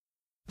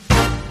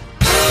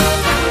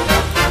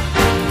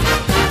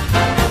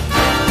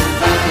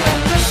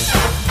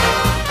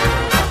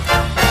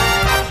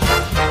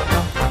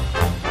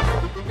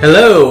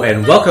Hello,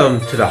 and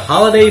welcome to the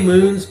Holiday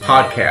Moons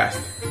podcast,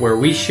 where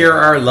we share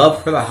our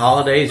love for the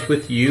holidays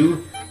with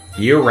you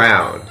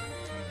year-round.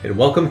 And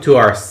welcome to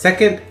our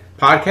second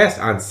podcast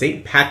on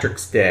St.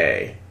 Patrick's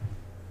Day.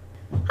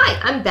 Hi,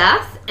 I'm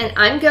Beth, and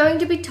I'm going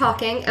to be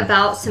talking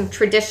about some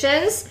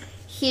traditions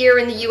here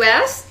in the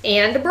U.S.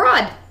 and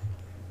abroad.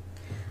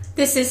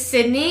 This is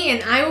Sydney,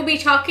 and I will be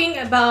talking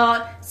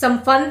about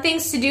some fun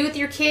things to do with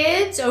your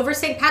kids over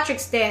St.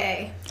 Patrick's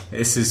Day.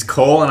 This is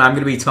Cole, and I'm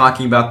going to be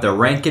talking about the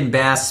Rankin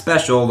Bass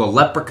special, The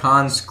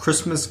Leprechaun's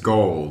Christmas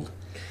Gold.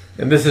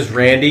 And this is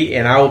Randy,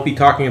 and I will be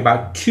talking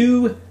about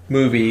two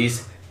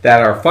movies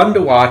that are fun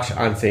to watch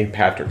on St.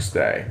 Patrick's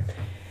Day.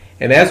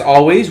 And as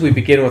always, we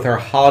begin with our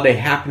holiday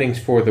happenings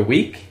for the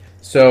week.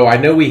 So I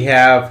know we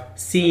have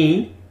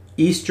seen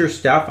Easter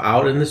stuff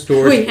out in the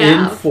stores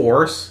in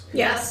force.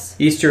 Yes.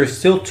 Easter is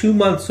still 2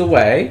 months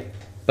away,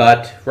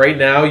 but right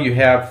now you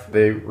have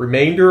the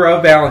remainder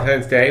of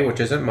Valentine's Day, which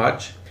isn't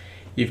much.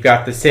 You've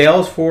got the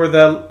sales for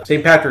the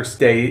St. Patrick's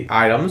Day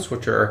items,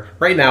 which are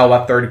right now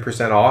about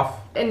 30% off.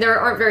 And there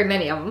aren't very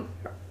many of them.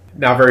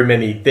 Not very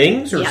many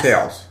things or Yes.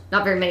 sales?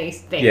 Not very many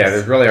things. Yeah,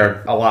 there's really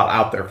aren't a lot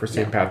out there for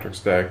St. Patrick's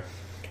Day.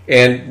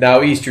 And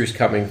now Easter's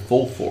coming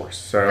full force,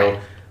 so Right.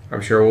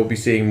 I'm sure we'll be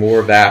seeing more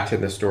of that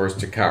in the stores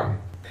to come.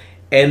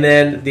 And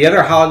then the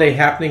other holiday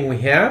happening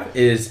we have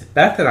is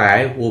Beth and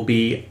I will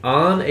be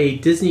on a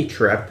Disney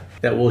trip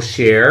that we'll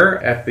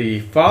share at the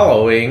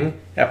following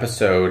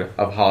episode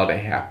of Holiday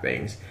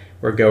Happenings.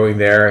 We're going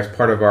there as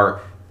part of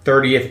our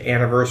 30th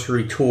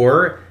anniversary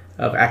tour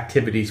of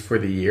activities for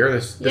the year.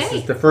 This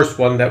is the first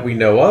one that we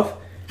know of.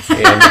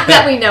 And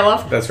that we know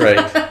of. That's right.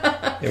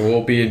 And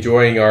we'll be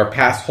enjoying our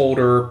pass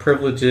holder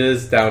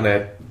privileges down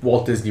at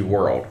Walt Disney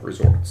World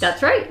resorts.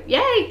 That's right.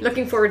 Yay.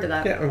 Looking forward to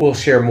that. Yeah, we'll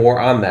share more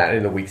on that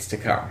in the weeks to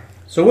come.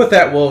 So with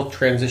that, we'll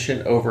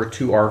transition over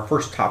to our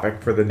first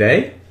topic for the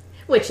day,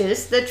 which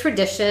is the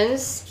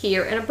traditions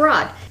here and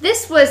abroad.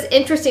 This was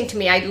interesting to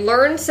me. I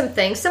learned some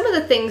things. Some of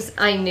the things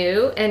I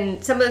knew,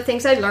 and some of the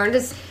things I learned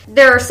is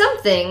there are some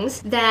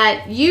things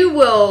that you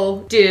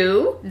will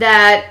do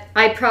that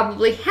I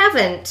probably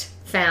haven't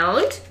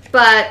found,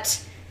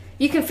 but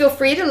you can feel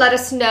free to let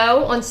us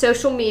know on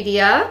social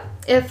media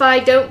if I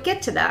don't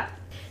get to that.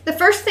 The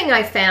first thing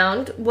I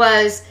found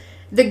was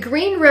the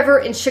Green River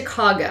in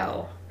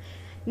Chicago.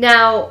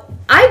 Now,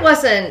 I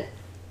wasn't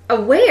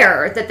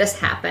aware that this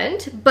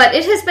happened, but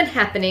it has been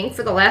happening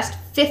for the last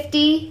 50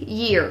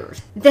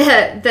 years.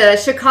 The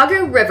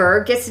Chicago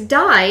River gets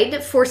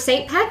dyed for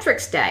St.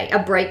 Patrick's Day, a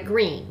bright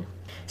green.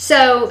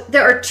 So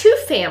there are two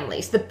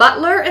families, the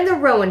Butler and the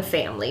Rowan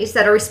families,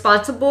 that are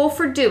responsible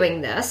for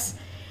doing this,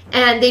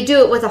 and they do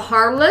it with a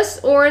harmless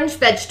orange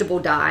vegetable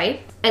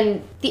dye.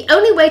 And the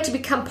only way to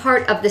become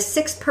part of the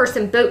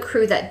 6-person boat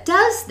crew that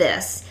does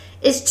this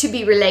is to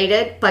be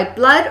related by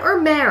blood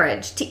or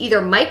marriage to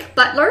either Mike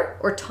Butler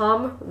or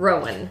Tom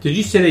Rowan. Did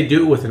you say they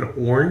do it with an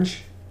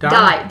orange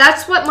dye?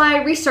 That's what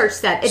my research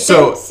said.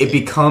 It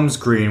becomes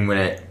green when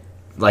it,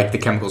 like the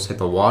chemicals hit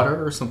the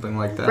water or something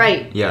like that?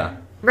 Right. Yeah.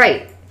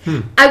 Right.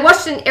 I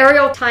watched an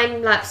aerial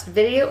time-lapse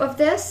video of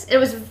this. It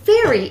was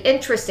very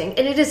interesting.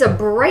 And it is a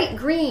bright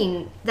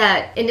green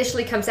that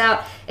initially comes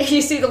out. And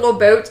you see the little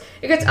boat.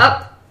 It goes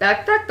up,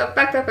 back.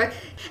 And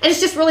it's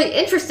just really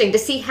interesting to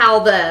see how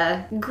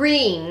the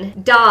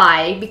green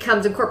dye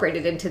becomes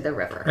incorporated into the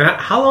river.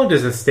 And how long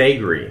does it stay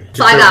green?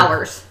 5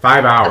 hours.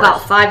 5 hours.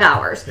 About 5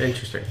 hours.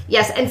 Interesting.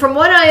 Yes, and from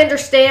what I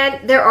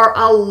understand, there are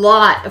a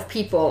lot of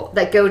people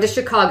that go to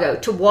Chicago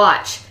to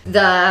watch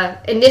the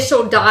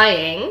initial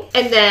dyeing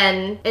and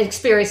then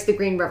experience the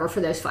Green River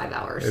for those 5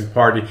 hours. And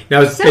party.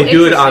 Now, So they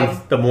do it on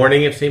interesting. the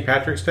morning of St.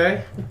 Patrick's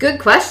Day? Good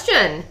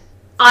question.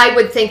 I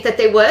would think that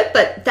they would,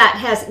 but that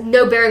has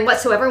no bearing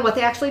whatsoever on what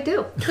they actually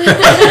do. Why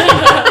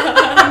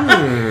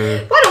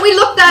don't we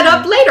look that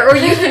up later? Or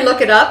you can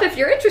look it up if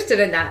you're interested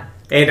in that.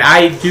 And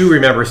I do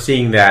remember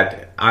seeing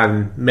that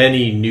on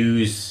many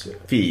news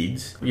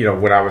feeds. You know,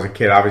 when I was a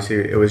kid, obviously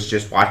it was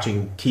just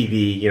watching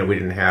TV. You know, we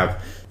didn't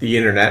have the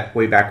internet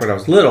way back when I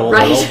was little,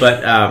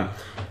 but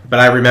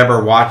I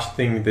remember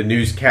watching the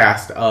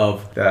newscast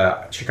of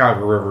the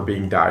Chicago River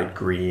being dyed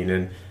green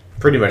and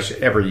pretty much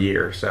every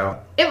year. So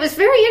it was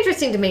very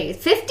interesting to me.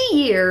 50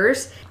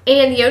 years,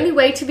 and the only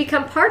way to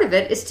become part of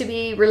it is to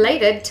be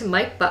related to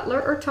Mike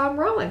Butler or Tom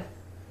Rowan.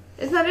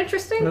 Isn't that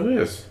interesting?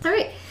 it is. All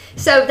right.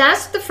 So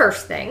that's the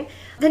first thing.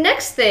 The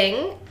next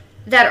thing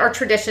that are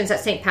traditions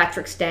at St.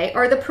 Patrick's Day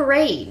are the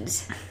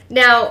parades.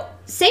 Now,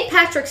 St.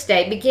 Patrick's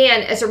Day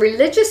began as a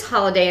religious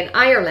holiday in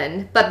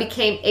Ireland, but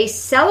became a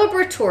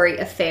celebratory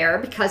affair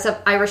because of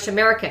Irish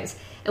Americans.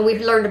 And we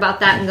learned about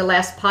that in the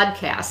last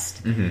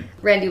podcast.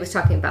 Randy was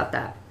talking about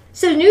that.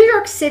 So New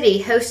York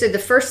City hosted the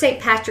first St.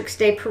 Patrick's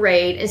Day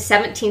parade in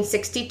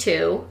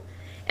 1762.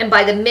 And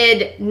by the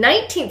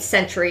mid-19th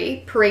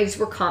century, parades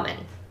were common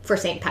for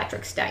St.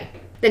 Patrick's Day.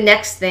 The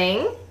next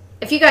thing,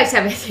 if you guys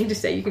have anything to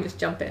say, you can just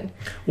jump in.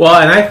 Well,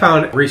 and I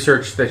found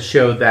research that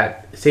showed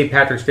that St.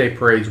 Patrick's Day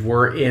parades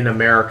were in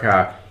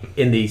America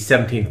in the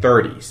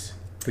 1730s.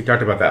 We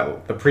talked about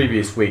that the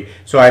previous week.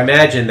 So I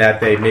imagine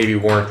that they maybe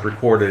weren't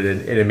recorded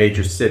in a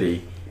major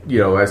city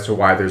as to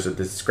why there's a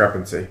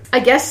discrepancy. I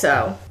guess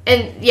so.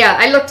 And yeah,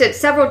 I looked at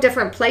several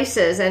different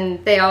places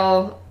and they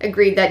all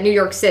agreed that New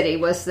York City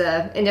was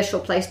the initial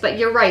place. But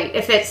you're right.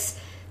 If it's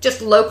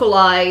just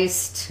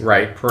localized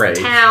parade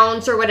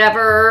towns or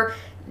whatever,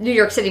 New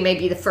York City may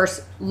be the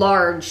first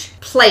large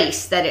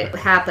place that it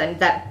happened,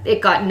 that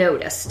it got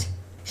noticed.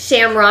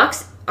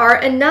 Shamrocks are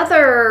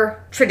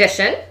another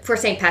tradition for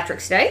St.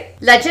 Patrick's Day.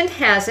 Legend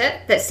has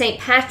it that St.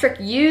 Patrick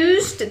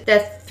used the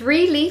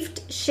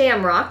three-leafed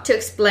shamrock to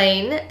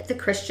explain the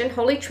Christian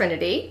Holy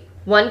Trinity.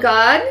 One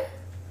God,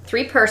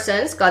 three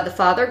persons, God the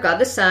Father, God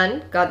the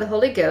Son, God the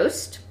Holy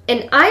Ghost.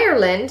 In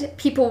Ireland,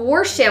 people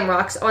wore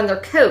shamrocks on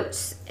their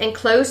coats and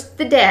closed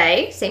the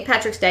day, St.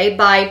 Patrick's Day,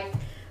 by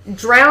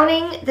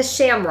drowning the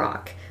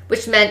shamrock,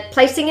 which meant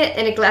placing it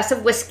in a glass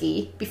of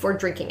whiskey before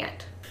drinking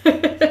it.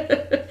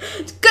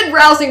 It's a good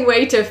rousing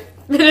way to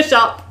finish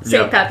up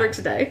St. Patrick's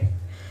Day.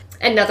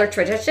 Another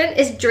tradition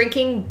is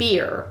drinking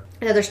beer.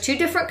 Now, there's two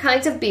different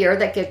kinds of beer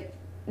that get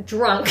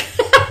drunk.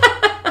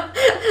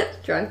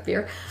 Drunk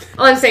beer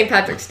on St.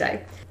 Patrick's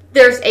Day.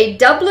 There's a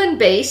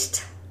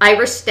Dublin-based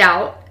Irish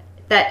stout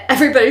that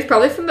everybody's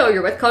probably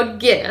familiar with called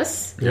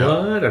Guinness.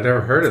 What? I've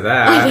never heard of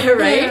that. I know,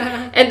 right?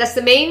 Yeah. And that's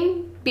the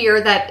main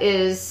beer that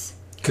is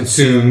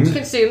consumed.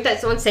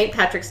 That's on St.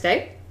 Patrick's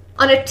Day.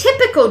 On a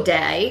typical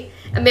day,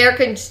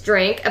 Americans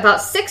drink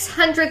about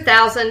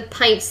 600,000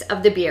 pints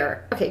of the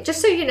beer. Okay,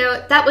 just so you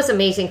know, that was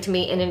amazing to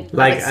me in and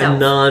like itself. A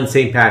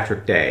non-St.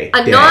 Patrick Day.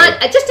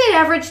 Just an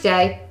average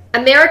day.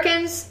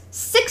 Americans,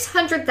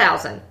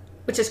 600,000,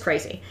 which is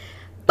crazy.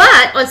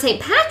 But on St.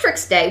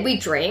 Patrick's Day, we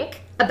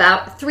drink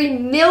about 3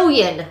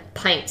 million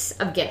pints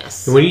of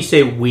Guinness. When you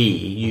say we,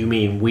 you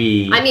mean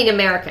we... I mean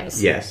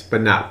Americans. Yes,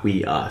 but not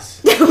we,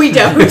 us. We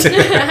don't.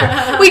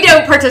 We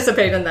don't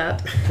participate in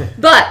that.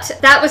 But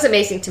that was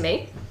amazing to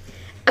me.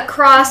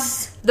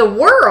 Across the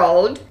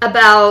world,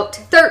 about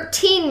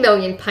 13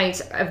 million pints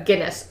of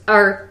Guinness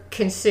are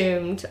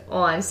consumed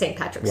on St.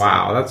 Patrick's Day.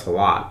 Wow, that's a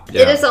lot.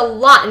 Yeah. It is a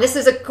lot. And this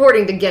is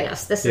according to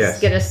Guinness. This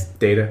is Guinness...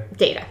 Data.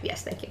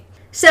 Yes, thank you.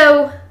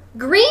 So...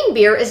 green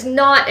beer is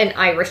not an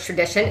Irish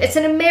tradition. It's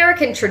an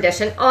American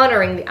tradition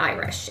honoring the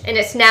Irish. And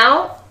it's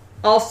now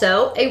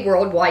also a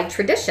worldwide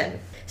tradition.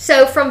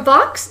 So from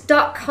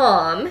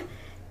Vox.com,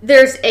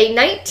 there's a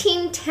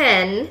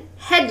 1910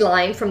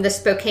 headline from the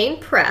Spokane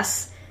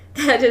Press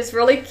that is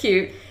really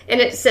cute.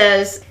 And it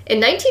says, in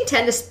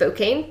 1910, the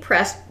Spokane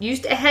Press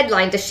used a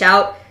headline to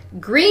shout,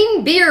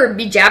 "Green beer,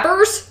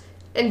 bejabbers."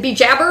 And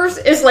bejabbers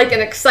is like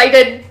an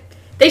excited...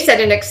 They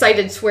said an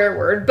excited swear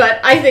word, but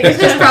I think it's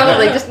just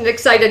probably just an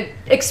excited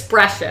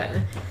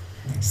expression.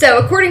 So,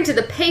 according to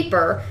the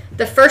paper,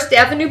 the First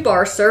Avenue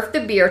Bar served the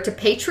beer to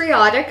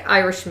patriotic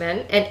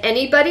Irishmen and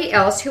anybody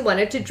else who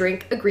wanted to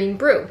drink a green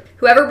brew.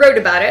 Whoever wrote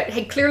about it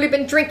had clearly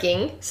been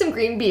drinking some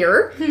green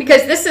beer,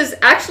 because this is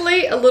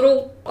actually a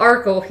little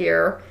article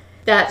here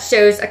that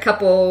shows a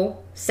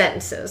couple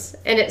sentences.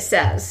 And it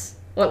says,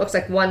 well, it looks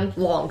like one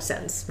long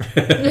sentence.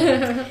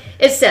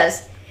 It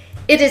says...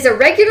 It is a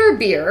regular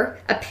beer.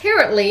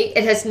 Apparently,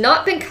 it has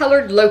not been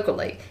colored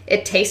locally.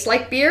 It tastes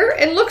like beer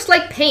and looks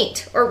like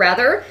paint, or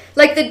rather,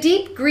 like the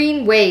deep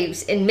green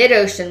waves in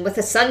mid-ocean with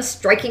the sun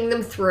striking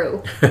them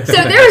through. So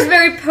there's a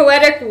very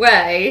poetic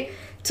way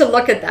to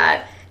look at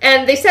that.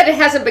 And they said it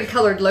hasn't been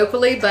colored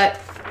locally, but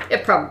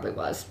it probably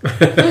was.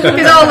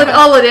 Because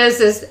all it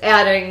is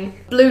adding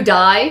blue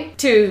dye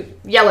to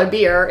yellow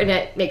beer, and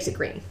it makes it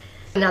green.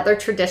 Another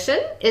tradition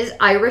is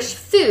Irish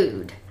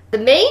food. The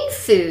main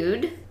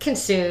food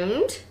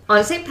consumed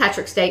on St.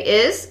 Patrick's Day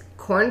is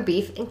corned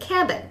beef and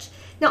cabbage.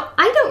 Now,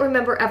 I don't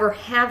remember ever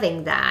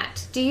having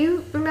that. Do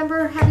you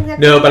remember having that?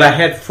 No, but I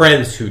had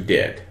friends who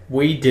did.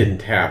 We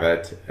didn't have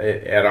it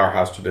at our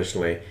house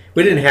traditionally.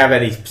 We didn't have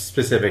any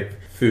specific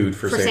food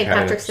for St.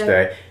 Patrick's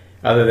Day,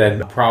 other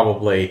than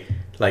probably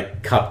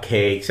like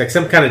cupcakes, like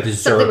some kind of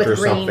dessert or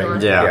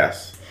something. Yeah.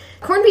 Yes.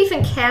 Corned beef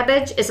and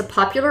cabbage is a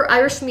popular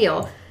Irish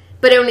meal,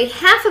 but only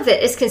half of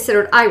it is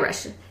considered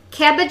Irish.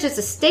 Cabbage is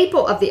a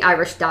staple of the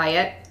Irish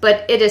diet,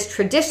 but it is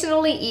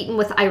traditionally eaten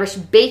with Irish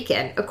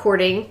bacon,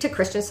 according to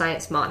Christian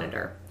Science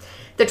Monitor.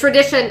 The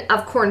tradition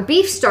of corned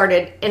beef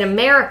started in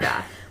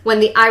America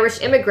when the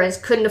Irish immigrants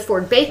couldn't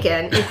afford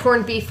bacon and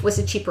corned beef was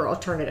a cheaper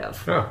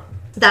alternative. Oh.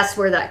 That's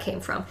where that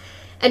came from.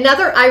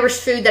 Another Irish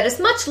food that is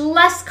much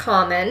less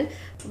common,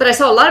 but I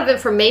saw a lot of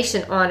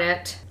information on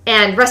it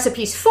and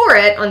recipes for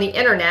it on the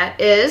internet,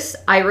 is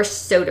Irish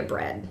soda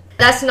bread.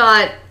 That's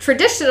not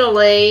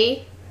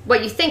traditionally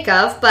what you think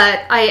of,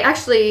 but I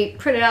actually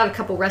printed out a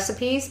couple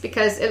recipes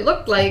because it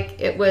looked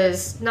like it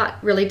was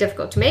not really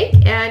difficult to make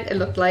and it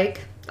looked like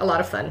a lot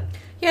of fun.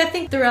 Yeah, I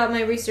think throughout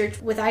my research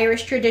with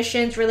Irish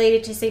traditions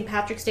related to St.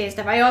 Patrick's Day and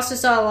stuff, I also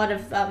saw a lot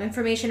of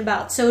information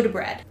about soda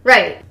bread.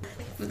 Right.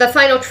 The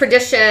final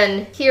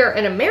tradition here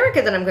in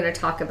America that I'm going to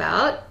talk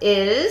about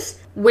is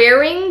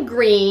wearing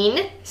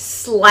green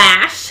 /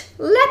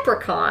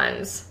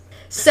 leprechauns.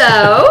 So,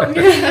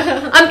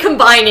 I'm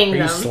combining them.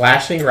 Are you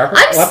slashing I'm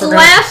leprechauns?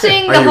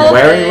 slashing the Are you whole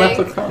wearing thing.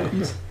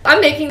 leprechauns?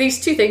 I'm making these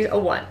two things a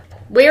one.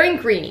 wearing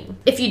green.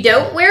 If you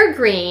don't wear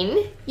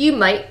green, you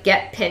might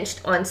get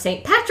pinched on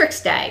St.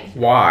 Patrick's Day.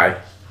 Why?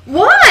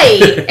 Why?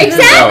 Exactly.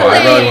 No,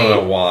 I really want to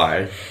know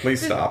why.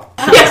 Please stop.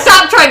 Yeah,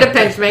 stop trying to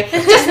pinch me.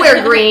 Just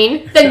wear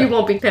green, then you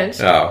won't be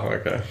pinched. Oh,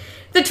 okay.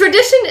 The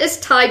tradition is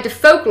tied to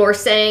folklore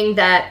saying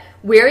that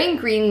wearing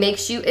green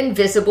makes you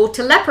invisible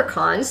to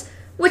leprechauns,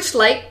 which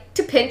like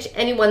to pinch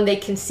anyone they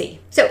can see.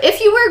 So if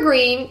you wear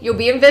green, you'll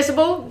be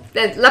invisible,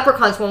 the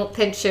leprechauns won't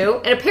pinch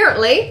you, and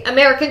apparently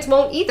Americans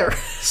won't either.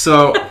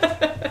 So,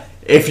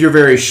 if you're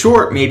very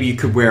short, maybe you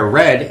could wear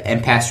red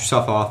and pass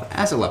yourself off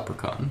as a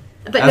leprechaun.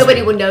 But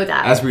nobody would know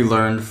that. As we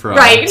learned from...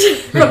 Right,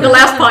 from the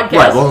last podcast.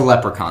 Right, well, the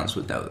leprechauns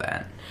would know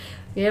that.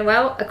 Yeah,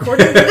 well,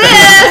 according to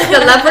this,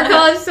 the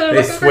leprechauns are They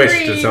looking for switched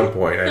green. at some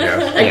point, I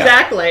guess.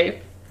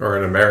 Exactly. Or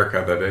in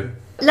America, they did.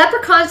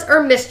 Leprechauns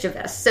are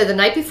mischievous, so the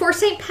night before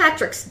St.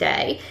 Patrick's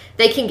Day,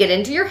 they can get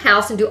into your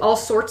house and do all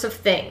sorts of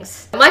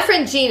things. My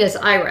friend Jean is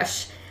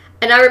Irish,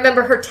 and I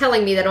remember her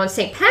telling me that on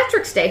St.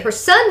 Patrick's Day, her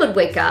son would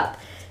wake up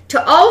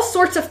to all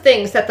sorts of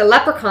things that the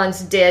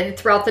leprechauns did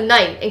throughout the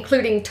night,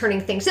 including turning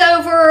things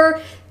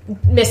over,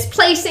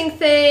 misplacing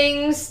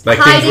things, Like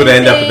hiding things would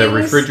end up in the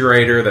things.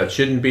 refrigerator that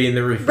shouldn't be in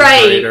the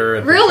refrigerator. Right.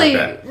 And Really, things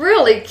like that.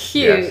 really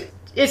cute. Yes.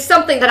 It's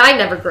something that I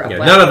never grew up Yeah,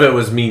 with. none of it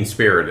was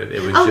mean-spirited.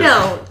 It was Oh, just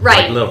no, right.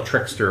 like little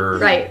trickster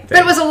Right. things. But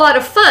it was a lot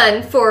of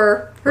fun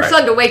for her Right.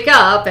 son to wake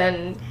up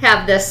and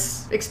have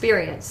this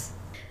experience.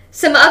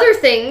 Some other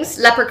things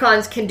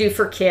leprechauns can do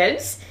for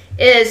kids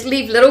is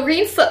leave little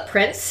green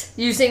footprints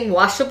using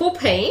washable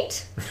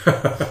paint,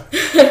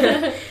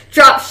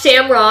 drop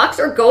shamrocks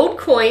or gold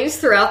coins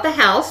throughout the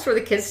house for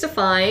the kids to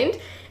find.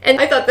 And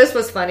I thought this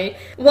was funny.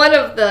 One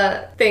of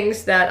the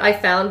things that I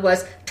found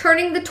was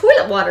turning the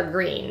toilet water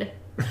green.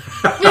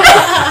 Isn't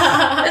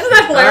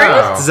that hilarious?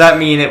 Wow. Does that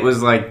mean it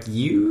was, like,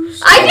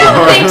 used? I don't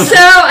Or- think so.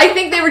 I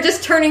think they were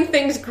just turning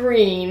things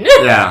green.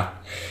 Yeah.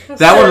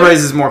 That one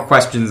raises more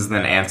questions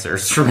than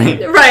answers for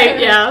me. Right,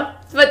 yeah.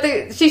 But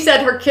she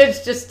said her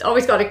kids just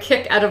always got a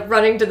kick out of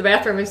running to the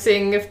bathroom and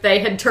seeing if they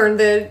had turned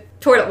the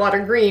toilet water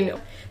green.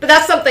 But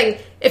that's something,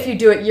 if you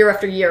do it year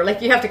after year,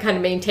 like you have to kind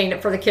of maintain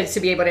it for the kids to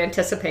be able to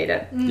anticipate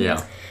it.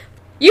 Yeah.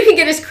 You can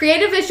get as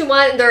creative as you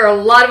want. There are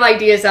a lot of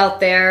ideas out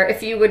there.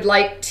 If you would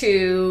like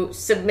to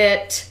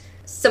submit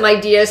some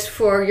ideas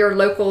for your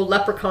local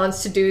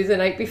leprechauns to do the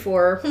night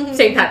before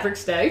St.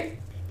 Patrick's Day.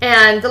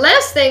 And the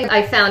last thing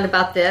I found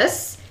about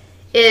this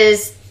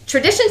is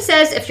tradition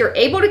says if you're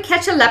able to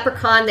catch a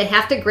leprechaun, they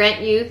have to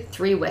grant you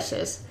 3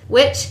 wishes,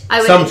 which I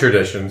would... Some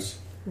traditions.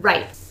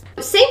 Right.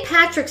 St.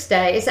 Patrick's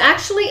Day is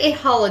actually a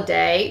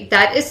holiday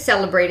that is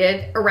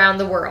celebrated around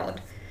the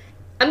world.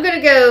 I'm going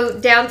to go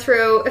down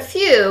through a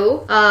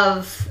few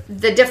of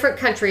the different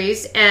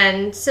countries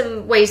and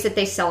some ways that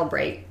they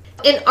celebrate.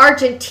 In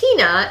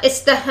Argentina,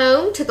 it's the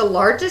home to the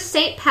largest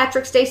St.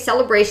 Patrick's Day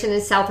celebration in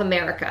South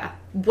America,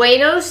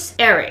 Buenos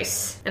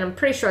Aires. And I'm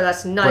pretty sure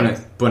that's not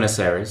Buenos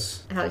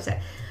Aires. how do you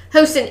say,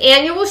 hosts an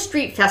annual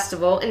street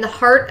festival in the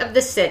heart of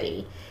the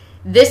city.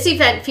 This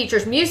event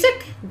features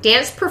music,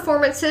 dance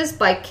performances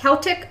by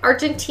Celtic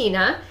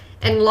Argentina,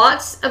 and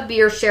lots of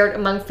beer shared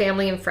among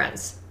family and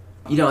friends.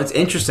 You know, it's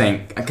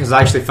interesting because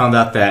I actually found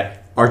out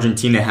that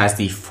Argentina has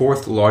the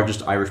 4th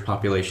largest Irish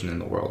population in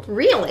the world.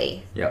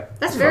 Really? Yep.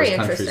 That's As far very as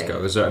countries interesting. go.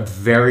 There's a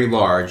very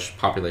large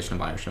population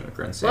of Irish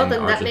immigrants Well, in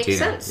then that Argentina. makes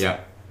sense.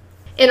 Yep.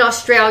 In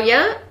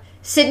Australia,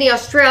 Sydney,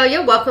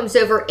 Australia welcomes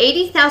over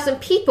 80,000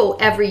 people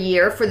every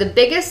year for the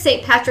biggest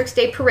St. Patrick's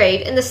Day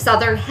parade in the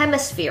Southern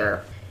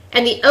Hemisphere,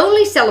 and the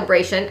only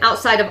celebration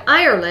outside of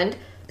Ireland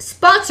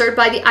sponsored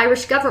by the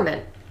Irish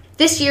government.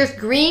 This year's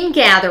Green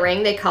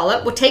Gathering, they call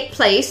it, will take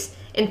place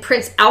in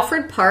Prince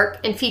Alfred Park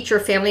and feature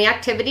family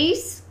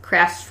activities,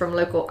 crafts from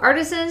local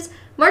artisans,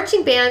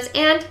 marching bands,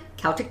 and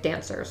Celtic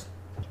dancers.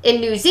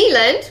 In New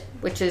Zealand,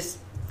 which is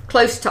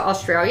close to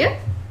Australia,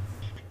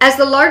 as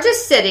the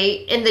largest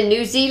city in the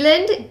New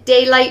Zealand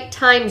Daylight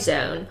Time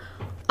Zone,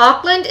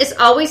 Auckland is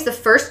always the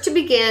first to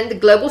begin the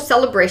global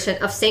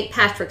celebration of St.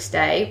 Patrick's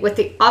Day with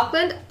the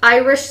Auckland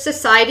Irish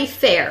Society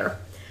Fair,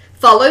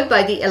 followed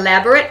by the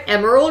elaborate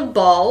Emerald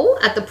Ball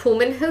at the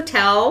Pullman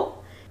Hotel,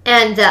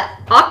 and the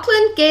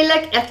Auckland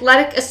Gaelic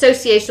Athletic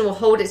Association will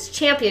hold its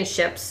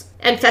championships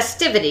and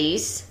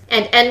festivities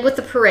and end with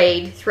the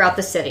parade throughout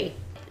the city.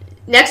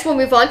 Next, we'll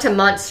move on to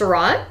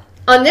Montserrat.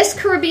 On this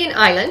Caribbean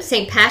island,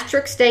 St.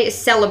 Patrick's Day is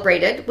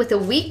celebrated with a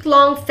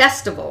week-long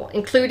festival,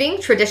 including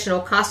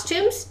traditional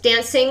costumes,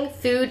 dancing,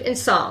 food, and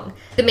song.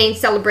 The main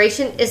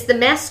celebration is the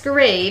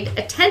masquerade,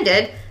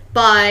 attended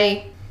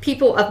by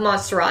people of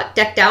Montserrat,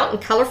 decked out in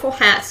colorful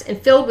hats and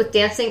filled with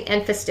dancing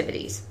and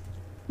festivities.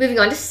 Moving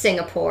on to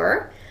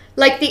Singapore.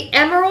 Like the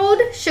Emerald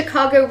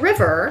Chicago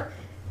River,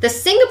 the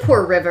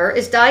Singapore River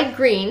is dyed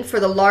green for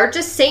the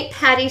largest St.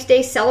 Paddy's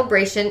Day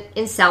celebration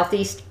in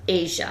Southeast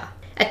Asia.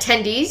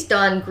 Attendees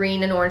don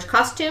green and orange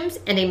costumes,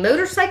 and a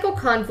motorcycle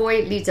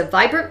convoy leads a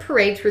vibrant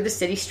parade through the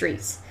city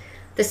streets.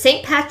 The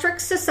St.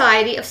 Patrick's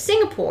Society of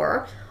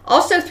Singapore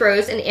also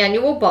throws an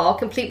annual ball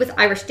complete with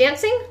Irish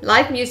dancing,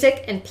 live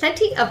music, and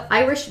plenty of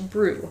Irish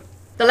brew.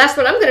 The last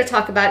one I'm going to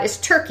talk about is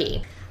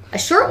Turkey. A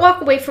short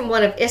walk away from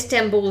one of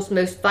Istanbul's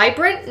most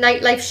vibrant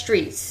nightlife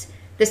streets,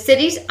 the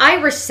city's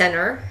Irish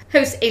Centre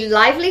hosts a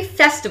lively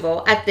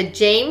festival at the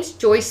James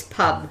Joyce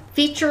Pub,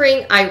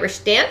 featuring Irish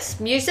dance,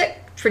 music,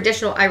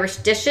 traditional Irish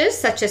dishes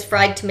such as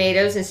fried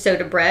tomatoes and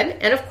soda bread,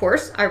 and of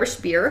course, Irish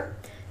beer.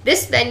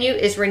 This venue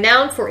is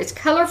renowned for its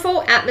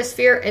colorful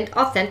atmosphere and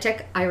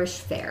authentic Irish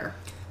fare.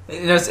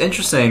 It's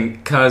interesting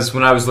because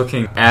when I was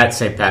looking at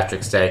St.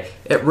 Patrick's Day,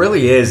 it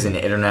really is an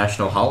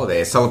international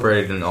holiday. It's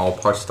celebrated in all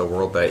parts of the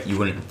world that you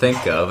wouldn't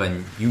think of,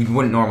 and you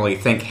wouldn't normally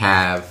think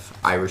have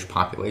Irish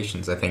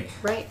populations. I think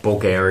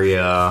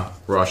Bulgaria,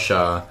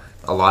 Russia,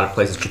 a lot of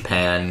places,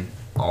 Japan,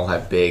 all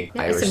have big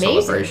Irish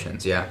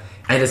celebrations. Yeah,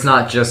 and it's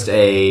not just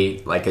a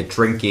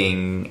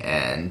drinking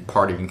and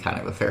partying kind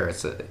of affair.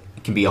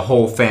 It can be a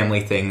whole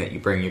family thing that you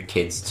bring your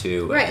kids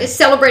to. Right, it's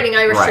celebrating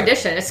Irish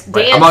tradition. It's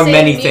dancing, among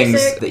many music.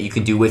 things that you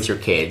can do with your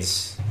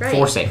kids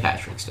for St.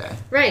 Patrick's Day.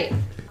 Right.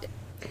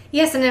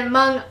 Yes, and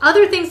among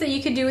other things that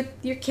you could do with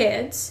your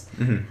kids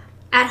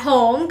at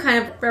home,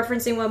 kind of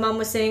referencing what Mom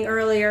was saying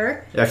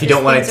earlier. Yeah, if you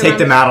don't want to take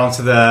them out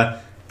onto the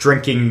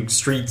drinking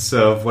streets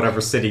of whatever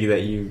city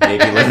that you may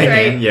be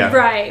living in. Yeah.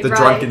 Right, the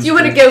drunken You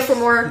want to go for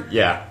more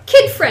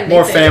kid-friendly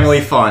more things.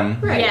 family fun.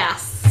 Right.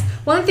 Yes.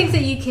 One of the things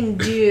that you can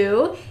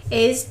do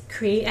is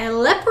create a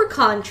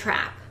leprechaun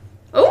trap.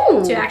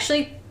 Oh, To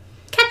actually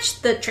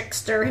catch the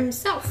trickster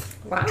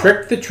himself. wow.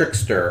 Trick the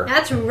trickster.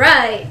 That's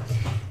right.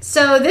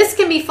 So this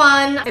can be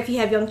fun if you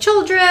have young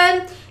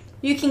children.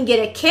 You can get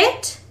a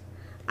kit.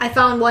 I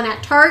found one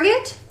at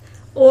Target.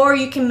 Or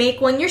you can make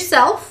one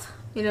yourself.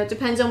 It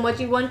depends on what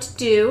you want to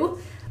do.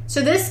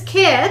 So this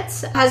kit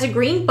has a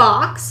green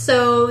box.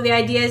 So the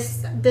idea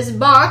is this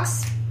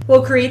box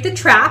will create the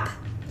trap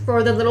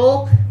for the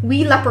little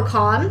wee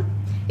leprechaun.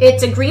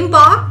 It's a green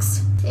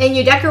box, and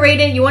you decorate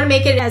it. You want to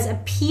make it as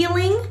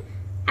appealing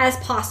as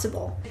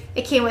possible.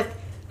 It came with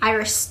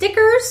Irish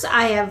stickers.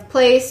 I have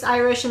placed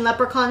Irish and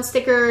leprechaun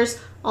stickers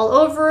all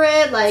over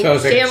it, like So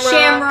it's like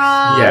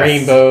shamrock. Yes.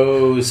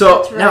 Rainbows.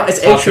 So That's now right. it's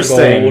Pots of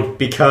interesting gold.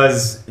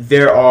 because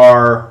there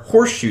are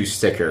horseshoe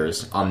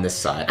stickers on this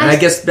side, and I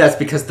guess that's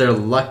because they're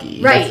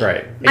lucky. Right. That's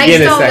right. I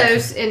Again, saw it's that-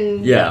 those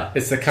in... Yeah.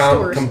 It's the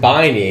Stores.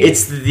 combining.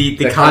 It's the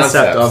concept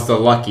concepts. of the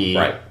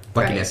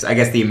luckiness. I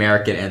guess the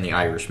American and the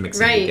Irish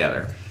mixing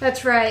together.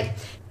 That's right.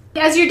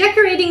 As you're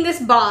decorating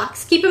this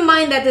box, keep in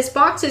mind that this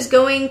box is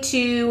going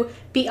to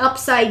be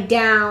upside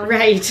down.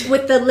 Right.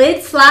 With the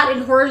lid flat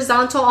and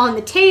horizontal on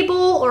the table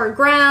or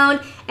ground,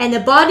 and the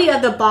body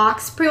of the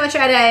box pretty much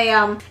at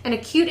an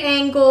acute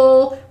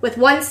angle with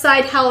one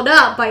side held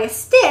up by a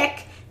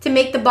stick to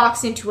make the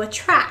box into a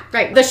trap.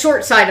 Right, the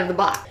short side of the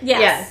box.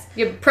 Yes.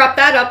 Yeah. You prop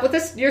that up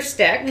with your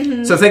stick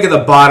So think of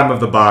the bottom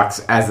of the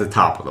box as the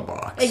top of the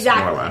box.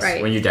 Exactly. More or less,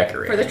 Right. when you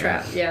decorate for the it.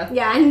 trap, yeah.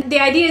 Yeah, and the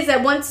idea is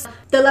that once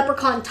the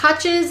leprechaun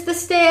touches the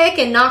stick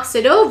and knocks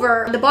it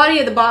over, the body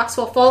of the box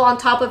will fall on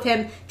top of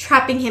him,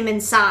 trapping him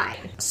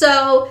inside.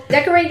 So,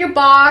 decorate your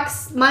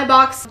box. My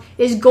box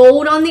is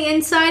gold on the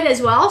inside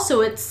as well, so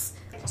it's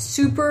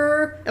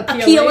super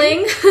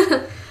appealing.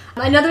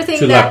 Another thing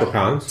To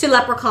leprechauns. To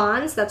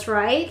leprechauns, that's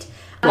right.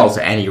 Well,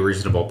 to any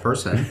reasonable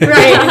person.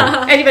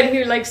 Right. Anybody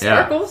who likes Yeah.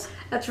 sparkles.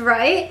 That's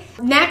right.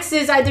 Next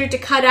is either to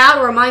cut out,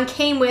 or mine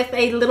came with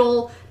a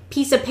little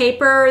piece of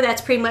paper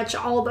that's pretty much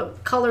all the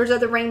colors of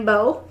the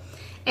rainbow.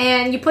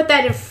 And you put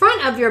that in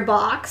front of your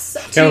box.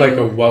 Kind of like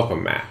a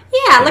welcome mat.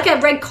 Yeah, like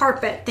a red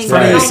carpet thing. It's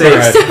funny you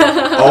Right.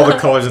 say all the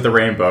colors of the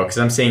rainbow, because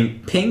I'm seeing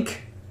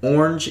pink,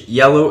 orange,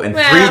 yellow, and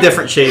Well. 3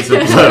 different shades of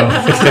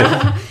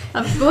blue.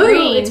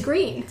 Blue. It's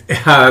green.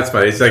 That's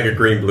funny. It's like a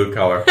green-blue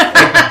color.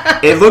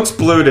 It looks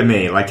blue to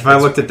me. Like, if I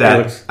looked at it that,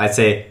 looks- I'd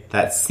say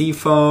that's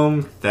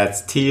seafoam,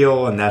 that's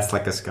teal, and that's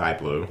like a sky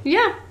blue.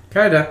 Yeah,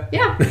 Kinda.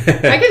 yeah.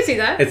 I can see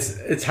that.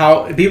 It's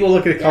how people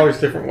look at colors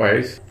different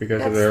ways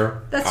because of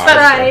their. That's eyes.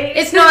 right.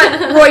 It's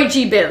not Roy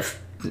G. Biv.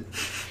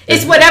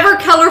 It's whatever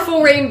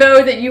colorful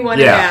rainbow that you want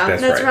to Yeah, have.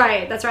 That's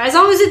right. That's right. As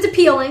long as it's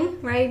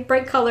appealing, right?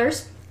 Bright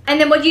colors. And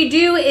then what you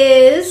do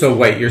is, So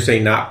wait, you're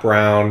saying not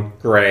brown,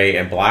 gray,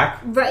 and black?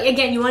 right,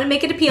 again, you want to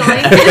make it appealing.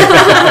 Oh,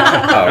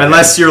 okay.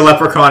 Unless your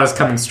leprechaun is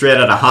coming straight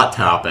out of Hot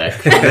Topic.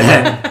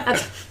 Then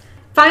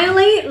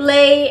Finally,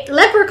 lay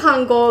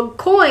leprechaun gold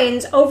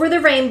coins over the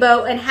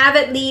rainbow and have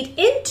it lead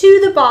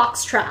into the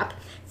box trap,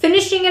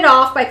 finishing it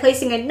off by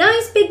placing a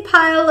nice big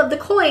pile of the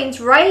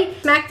coins right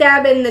smack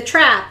dab in the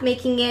trap,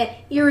 making it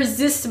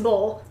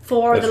irresistible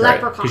for That's the right.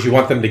 leprechaun. Because you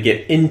want them to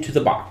get into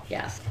the box.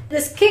 Yes.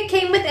 This kit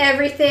came with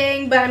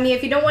everything, but I mean,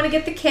 if you don't want to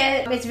get the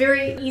kit, it's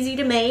very easy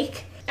to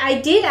make. I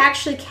did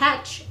actually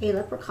catch a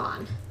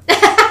leprechaun.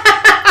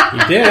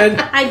 You did.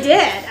 I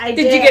did.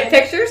 Did you get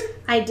pictures?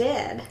 I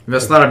did. you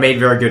must not have made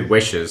very good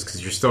wishes,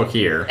 because you're still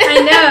here. I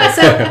know.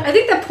 So I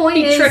think the point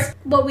He is tricked-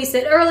 what we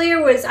said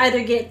earlier was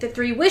either get the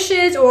 3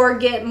 wishes or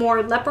get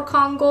more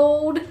leprechaun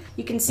gold.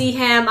 You can see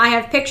him. I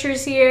have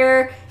pictures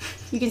here.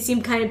 You can see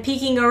him kind of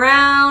peeking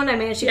around. I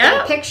managed to get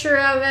Yeah. a picture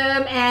of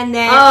him, and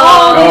then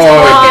Oh, he's you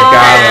caught.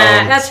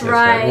 got 'em. That's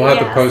right. We'll have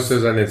to yes. post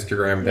those on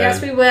Instagram then.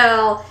 Yes, we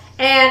will.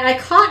 And I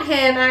caught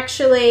him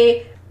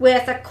actually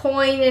with a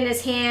coin in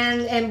his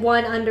hand and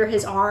one under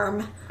his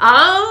arm.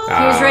 Oh,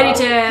 He was ready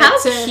to,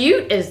 how to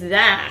cute is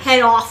that?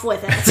 head off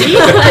with it. He's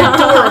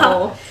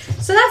adorable.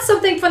 So that's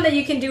something fun that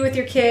you can do with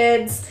your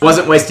kids.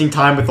 Wasn't wasting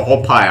time with the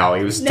whole pile.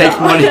 He was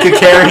taking what he could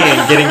carry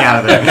and getting out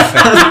of there.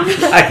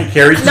 I could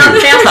carry two. Not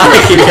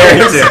I could carry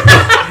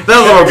too. The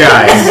little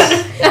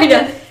guys. I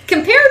know.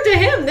 Compared to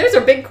him, those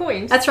are big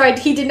coins. That's right,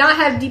 he did not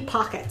have deep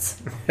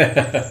pockets.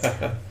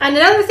 And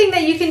another thing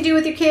that you can do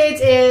with your kids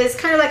is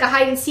kind of like a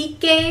hide-and-seek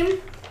game.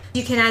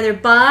 You can either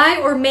buy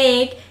or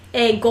make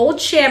a gold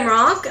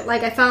shamrock.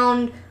 Like I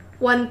found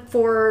one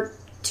for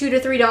 $2 to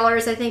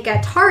 $3, I think,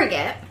 at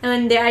Target.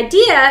 And the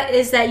idea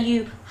is that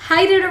you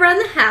hide it around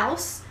the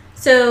house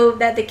so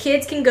that the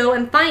kids can go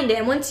and find it.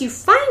 And once you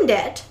find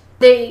it,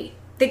 the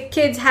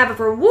kids have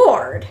a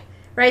reward,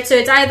 right? So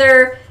it's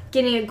either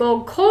getting a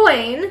gold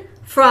coin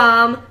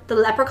from the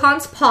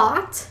leprechaun's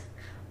pot,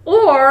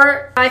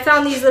 or I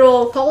found these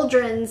little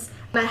cauldrons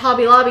at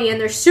Hobby Lobby,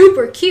 and they're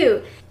super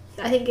cute.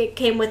 I think it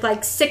came with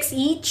like 6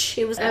 each.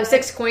 It was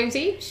 6 coins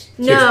each?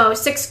 No,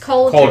 6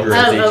 cauldrons.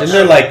 Cauldrons each. And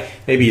they're like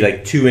maybe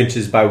like 2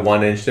 inches by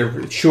 1 inch.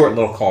 They're short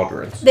little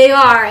cauldrons. They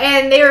are,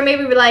 and they were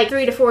maybe like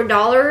 $3 to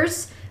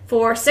 $4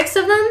 for 6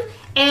 of them,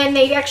 and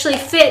they actually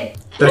fit.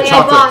 The I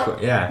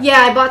chocolate, yeah. Yeah,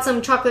 I bought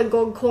some chocolate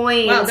gold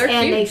coins, Wow, they're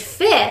and huge. they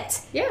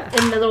fit Yeah.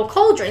 in the little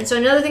cauldron. So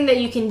another thing that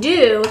you can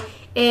do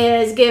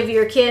is give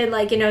your kid,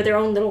 like, their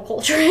own little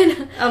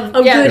cauldron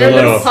of yeah, good. their and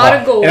little pot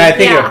of gold. And I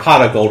think Yeah. of a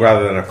pot of gold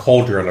rather than a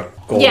cauldron of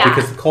gold, Yeah.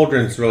 because the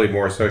cauldron is really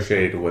more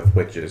associated with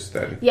witches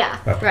than. Yeah.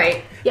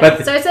 Right. Yeah,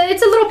 But- so it's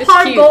a little It's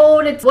pot cute. of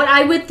gold. It's what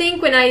I would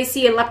think when I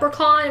see a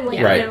leprechaun. What,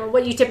 Right.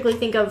 what you typically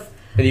think of.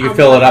 And you can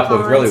fill it up with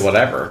leprechauns. really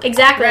whatever.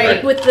 Exactly, Right.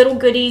 like with little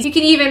goodies. You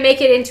can even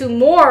make it into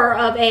more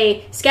of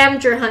a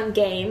scavenger hunt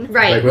game.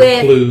 Right. Like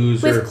with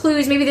clues. With or,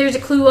 clues. Maybe there's a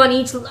clue on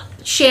each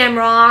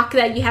shamrock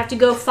that you have to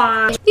go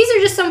find. These are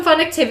just some fun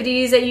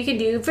activities that you can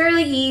do.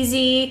 Fairly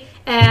easy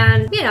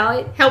and,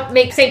 Help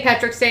make St.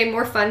 Patrick's Day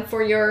more fun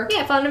for your...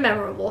 fun and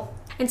memorable.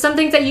 And some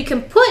things that you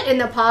can put in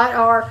the pot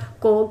are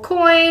gold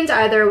coins,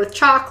 either with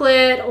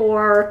chocolate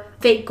or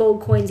fake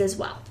gold coins as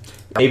well.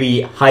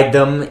 Maybe hide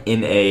them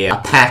in a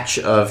patch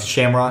of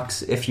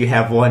shamrocks if you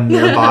have one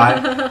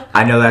nearby.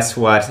 I know that's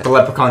what the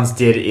leprechauns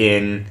did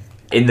in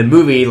the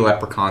movie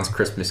Leprechaun's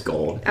Christmas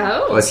Gold.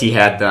 Oh. Was he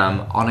had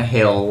them on a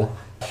hill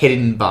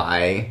hidden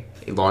by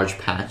a large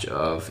patch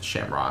of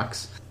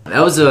shamrocks.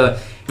 That was a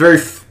very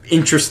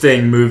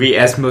interesting movie,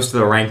 as most of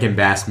the Rankin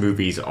Bass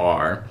movies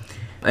are.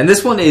 And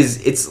this one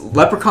it's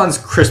Leprechaun's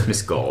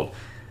Christmas Gold.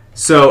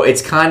 So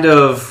it's kind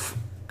of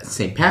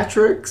St.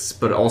 Patrick's,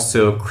 but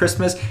also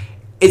Christmas.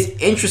 It's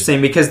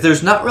interesting because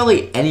there's not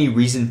really any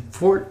reason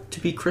for it to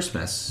be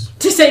Christmas.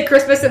 To say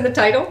Christmas in the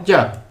title?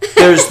 Yeah.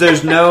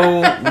 There's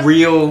no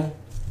real...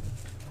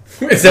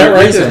 Is that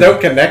right? reason. There's no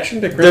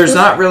connection to Christmas? There's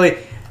not really...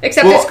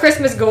 Except Well- it's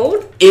Christmas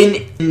gold?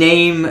 In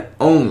name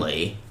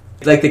only.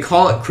 Like, they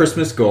call it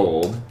Christmas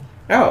Gold,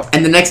 Oh.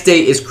 and the next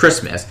day is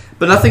Christmas,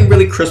 but nothing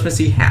really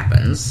Christmassy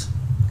happens.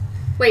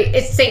 Wait,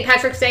 it's St.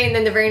 Patrick's Day and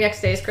then the very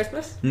next day is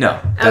Christmas? No,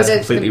 that's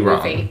that's completely the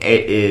wrong. movie.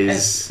 It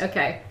is...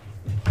 Okay.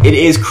 It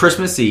is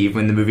Christmas Eve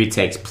when the movie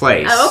takes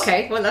place. Oh,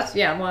 okay. Well, that's...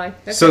 Yeah, why?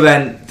 Okay. So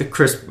then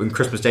when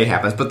Christmas Day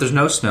happens, but there's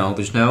no snow,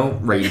 there's no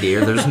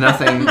reindeer, there's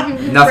nothing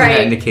that Right.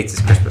 indicates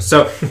it's Christmas.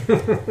 So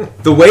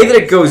the way that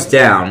it goes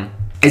down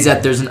is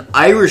that there's an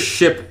Irish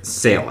ship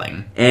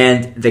sailing,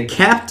 and the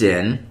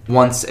captain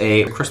wants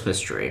a Christmas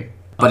tree,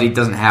 but he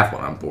doesn't have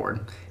one on board,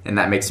 and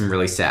that makes him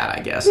really sad,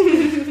 I guess.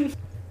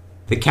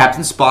 The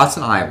captain spots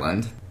an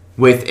island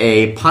with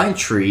a pine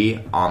tree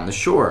on the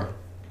shore.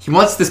 He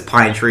wants this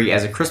pine tree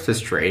as a Christmas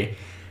tree.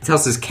 He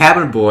tells his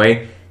cabin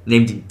boy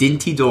named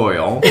Dinty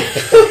Doyle.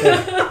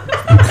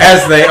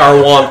 As they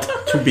are wont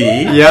to be.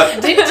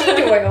 Yep. Dinty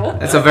Doyle.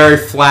 That's a very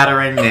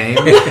flattering name.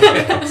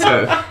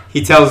 So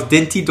he tells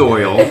Dinty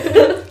Doyle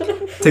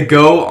to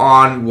go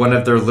on one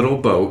of their little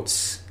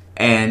boats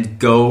and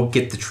go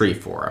get the tree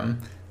for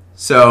him.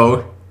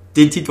 So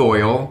Dinty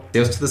Doyle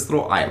goes to this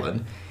little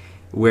island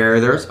where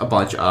there's a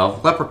bunch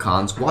of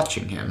leprechauns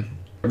watching him.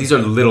 These are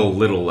little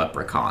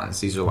leprechauns.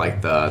 These are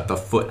like the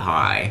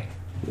foot-high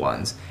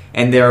ones.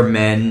 And they're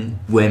men,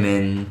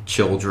 women,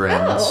 children.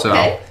 Oh, okay.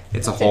 So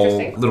it's a That's whole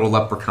interesting. little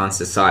leprechaun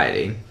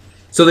society.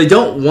 So they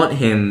don't want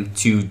him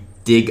to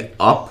dig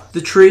up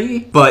the tree,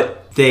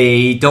 but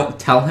they don't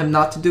tell him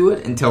not to do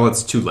it until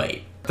it's too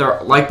late.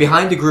 They're like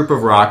behind a group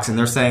of rocks and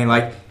they're saying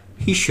like,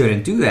 he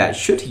shouldn't do that,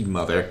 should he,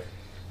 mother?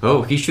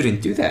 Oh, he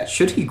shouldn't do that,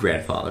 should he,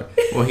 grandfather?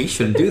 Well, he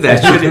shouldn't do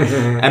that, should he?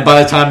 And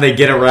by the time they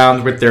get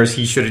around with theirs,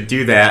 he shouldn't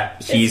do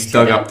that, he's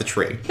dug up the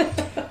tree.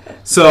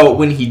 So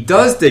when he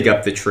does dig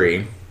up the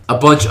tree, a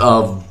bunch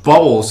of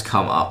bubbles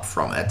come up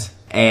from it,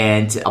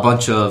 and a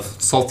bunch of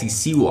salty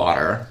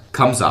seawater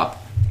comes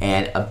up,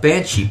 and a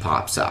banshee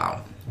pops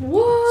out.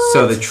 What?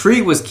 So the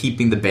tree was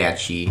keeping the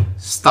banshee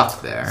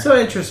stuck there. So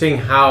interesting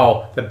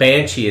how the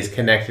banshee is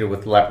connected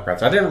with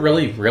leprechauns. I didn't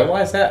really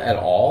realize that at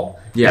all.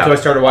 Yeah. So I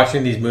started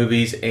watching these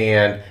movies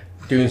and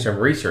doing some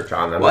research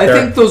on them. Well, I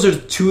think those are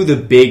two of the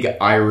big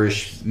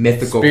Irish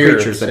mythical Spirits,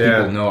 creatures that yeah.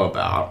 people know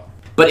about.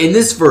 But in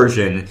this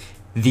version,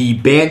 the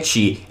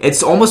Banshee,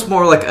 it's almost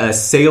more like a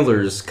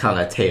sailor's kind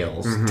of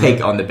tales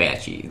take on the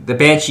Banshee. The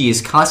Banshee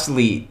is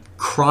constantly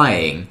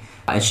crying,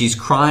 and she's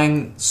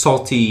crying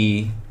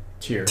salty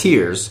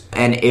tears.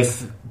 And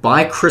if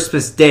by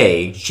Christmas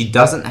Day she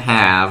doesn't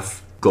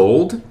have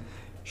gold,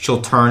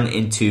 she'll turn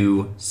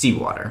into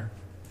seawater.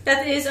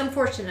 That is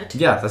unfortunate.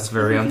 Yeah, that's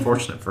very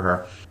unfortunate for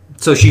her.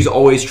 So she's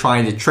always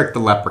trying to trick the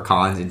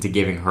leprechauns into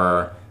giving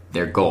her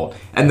their gold.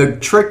 And the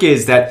trick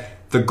is that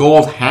the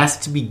gold has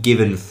to be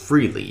given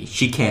freely.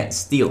 She can't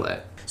steal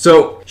it.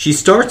 So she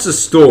starts a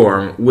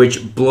storm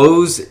which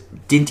blows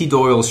Dinty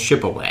Doyle's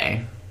ship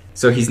away.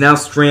 So he's now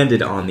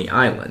stranded on the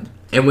island.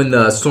 And when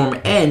the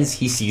storm ends,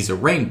 he sees a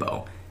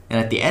rainbow.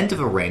 And at the end of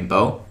a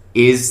rainbow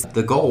is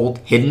the gold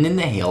hidden in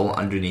the hill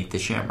underneath the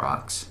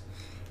shamrocks.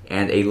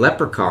 And a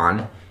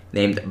leprechaun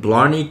named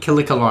Blarney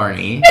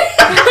Killicalarney.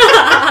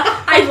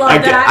 I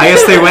love that. I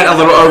guess they went a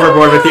little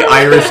overboard with the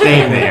Irish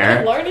name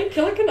there. Blarney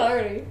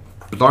Killicalarney.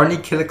 Blarney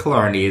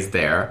Killicalarney is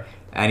there,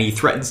 and he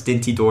threatens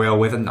Dinty Doyle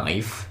with a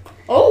knife.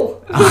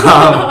 Oh!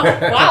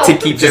 Wow. To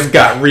keep Just him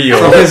got real.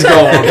 from his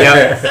gold.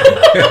 Yep.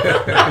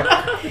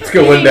 It's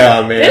going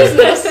down, man.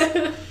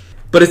 Business.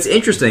 But it's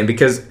interesting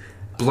because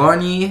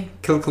Blarney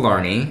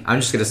Killicalarney, I'm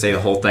just going to say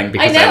the whole thing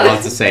because I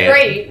love to say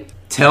Great.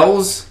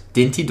 tells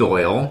Dinty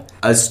Doyle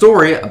a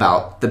story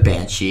about the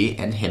Banshee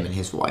and him and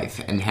his wife,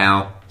 and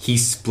how he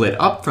split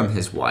up from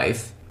his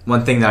wife.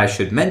 One thing that I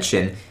should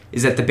mention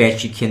is that the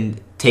Banshee can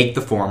take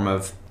the form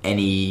of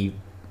any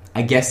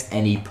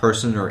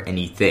person or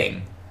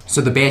anything. So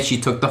the Banshee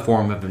took the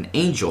form of an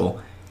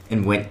angel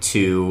and went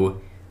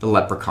to the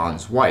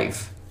leprechaun's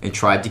wife and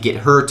tried to get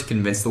her to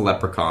convince the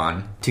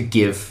leprechaun to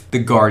give the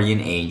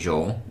guardian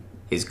angel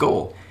his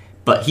gold.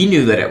 But he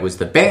knew that it was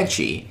the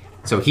Banshee,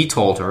 so he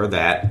told her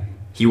that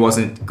he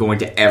wasn't going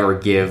to ever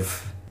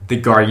give the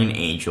guardian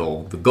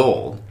angel the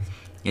gold.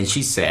 And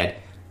she said,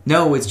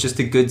 no, it's just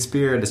a good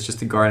spirit, it's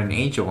just a guardian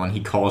angel. And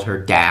he called her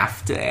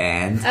daft,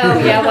 and... Oh,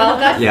 yeah, well,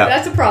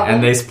 that's a problem.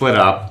 And they split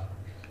up.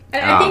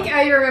 And I think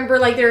I remember,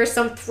 like, there was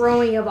some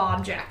throwing of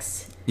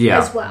objects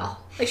as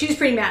well. Like, she was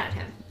pretty mad at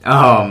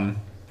him.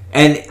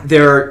 And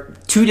there are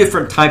two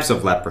different types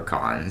of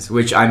leprechauns,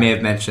 which I may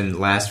have mentioned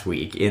last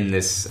week in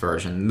this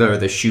version. They're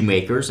the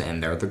shoemakers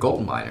and they're the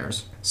gold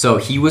miners. So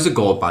he was a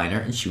gold miner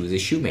and she was a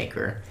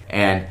shoemaker.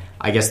 And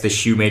I guess the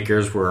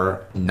shoemakers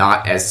were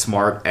not as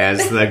smart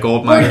as the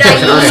gold miners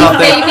or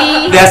something.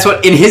 Baby. That's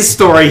what, in his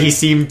story, he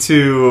seemed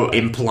to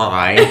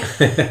imply.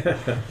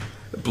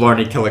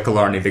 Blarney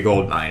Killicalarney, the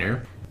gold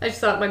miner. I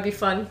just thought it might be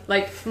fun.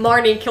 Like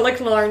Marnie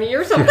Killicalarney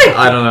or something.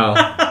 I don't know.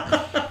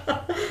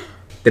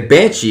 The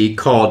Banshee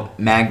called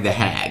Mag the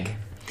Hag.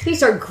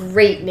 These are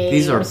great names.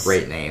 These are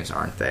great names,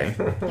 aren't they?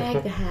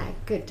 Mag the Hag.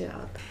 Good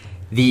job.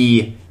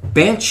 The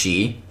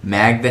Banshee,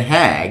 Mag the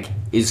Hag,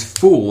 is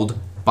fooled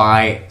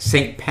by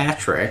St.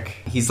 Patrick.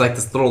 He's like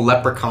this little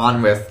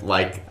leprechaun with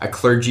like a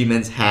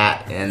clergyman's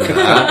hat and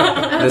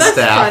the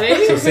staff.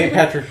 Funny. So St.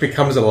 Patrick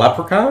becomes a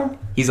leprechaun?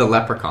 He's a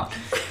leprechaun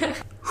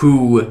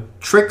who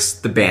tricks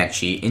the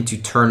Banshee into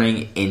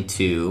turning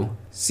into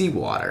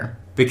seawater.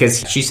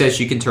 Because she says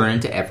she can turn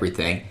into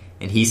everything.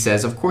 And he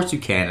says, of course you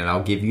can, and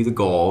I'll give you the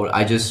gold.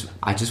 I just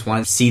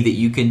want to see that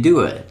you can do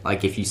it.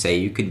 Like, if you say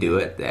you can do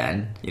it,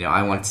 then,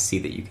 I want to see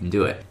that you can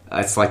do it.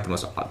 It's like the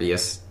most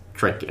obvious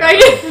trick ever.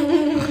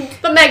 Right?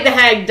 But Mag the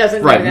Hag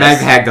doesn't know this. Mag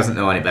the Hag doesn't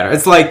know any better.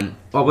 It's like,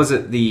 what was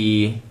it,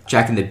 the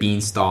Jack and the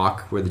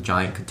Beanstalk, where the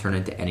giant could turn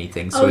into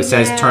anything. So he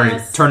says,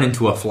 turn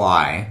into a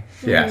fly.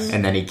 Yes.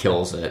 And then he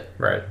kills it.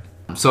 Right.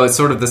 So it's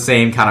sort of the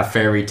same kind of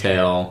fairy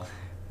tale,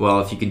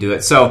 well, if you can do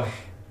it. So...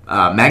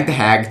 Mag the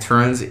Hag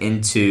turns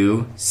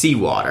into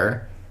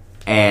seawater,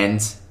 and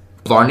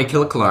Blarney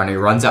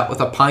Killicalarney runs out with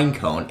a pine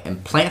cone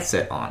and plants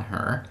it on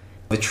her.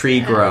 The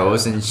tree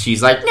grows, and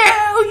she's like,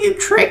 no, you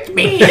tricked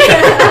me!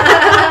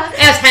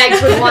 As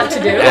hags would want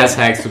to do. As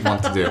hags would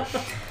want to do.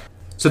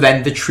 So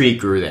then the tree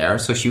grew there,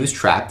 so she was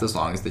trapped as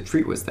long as the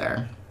tree was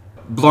there.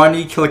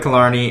 Blarney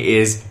Killicalarney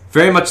is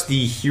very much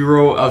the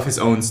hero of his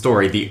own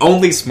story, the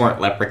only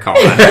smart leprechaun.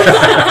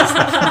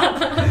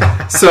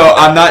 So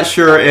I'm not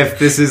sure if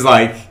this is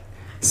like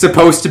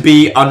supposed to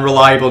be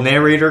unreliable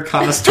narrator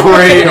kind of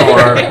story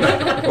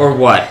or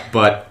what,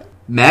 but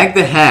Mag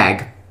the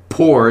Hag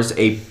pours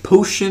a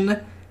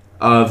potion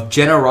of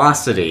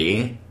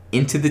generosity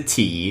into the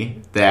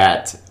tea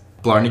that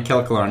Blarney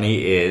Killicalarney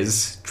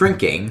is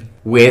drinking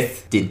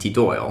with Dinty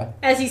Doyle.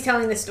 As he's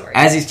telling the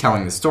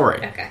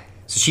story. Okay.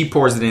 So she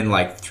pours it in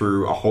like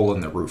through a hole in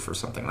the roof or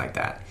something like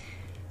that.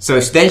 So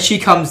then she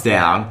comes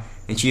down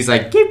and she's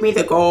like, give me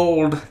the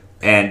gold.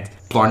 And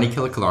Blarney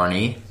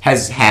Killicalarney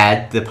has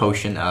had the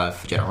potion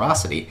of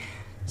generosity.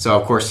 So,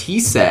 of course,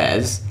 he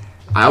says,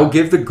 I'll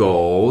give the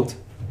gold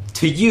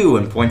to you,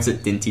 and points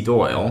at Dinty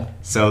Doyle.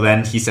 So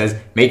then he says,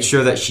 make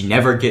sure that she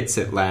never gets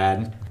it,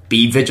 lad.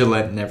 Be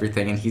vigilant and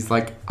everything. And he's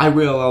like, I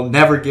will. I'll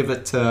never give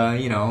it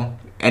to,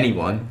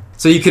 anyone.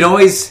 So you can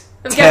always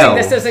I'm tell.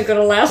 guessing this isn't going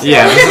to last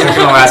Yeah, long. this isn't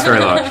going to last very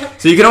long.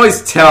 So you can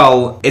always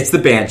tell it's the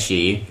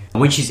Banshee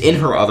when she's in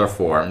her other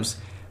forms.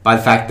 by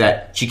the fact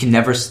that she can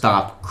never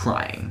stop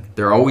crying.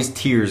 There are always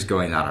tears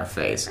going down her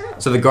face.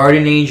 So the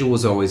guardian angel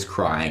is always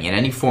crying, and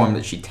any form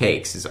that she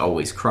takes is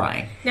always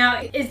crying.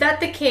 Now, is that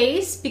the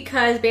case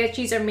because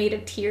banshees are made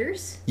of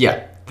tears?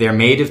 Yeah, they're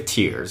made of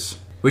tears,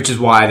 which is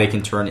why they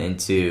can turn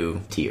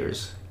into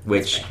tears,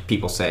 which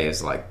people say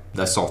is like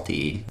the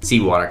salty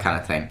seawater kind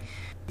of thing.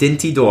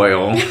 Dinty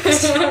Doyle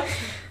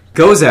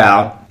goes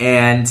out,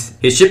 and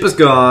his ship is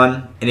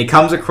gone, and he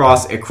comes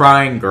across a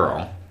crying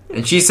girl.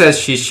 And she says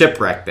she's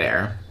shipwrecked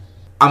there.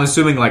 I'm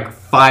assuming like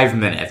 5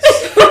 minutes.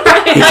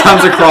 He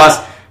comes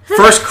across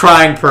first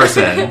crying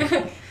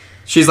person.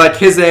 She's like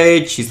his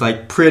age. She's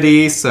like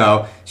pretty.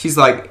 So she's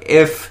like,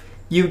 if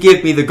you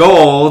give me the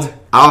gold,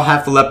 I'll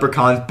have the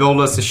leprechauns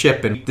build us a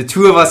ship and the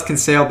two of us can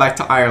sail back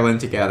to Ireland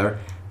together.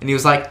 And he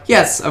was like,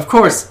 yes, of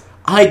course,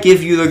 I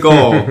give you the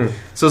gold.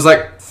 So it's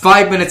like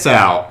 5 minutes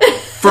out.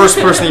 First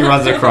person he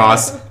runs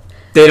across.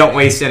 They don't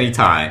waste any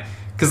time.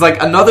 Because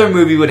like another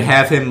movie would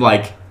have him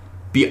like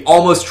be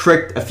almost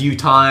tricked a few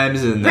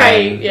times and then...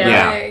 Right,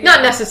 yeah.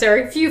 Not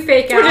necessary. A few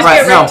fake We'll outs.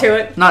 just get right to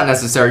it. Not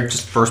necessary.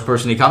 Just first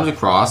person he comes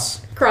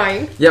across.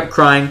 Crying. Yep,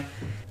 crying.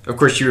 Of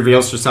course, she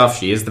reveals herself.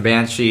 She is the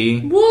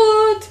Banshee.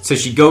 What? So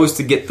she goes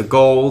to get the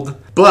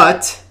gold,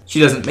 but she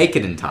doesn't make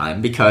it in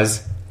time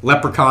because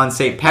Leprechaun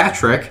St.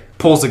 Patrick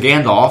pulls a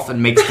Gandalf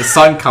and makes the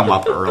sun come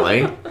up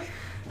early,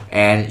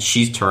 and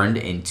she's turned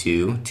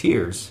into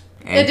tears.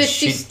 And does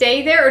she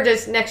stay there, or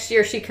does next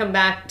year she come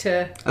back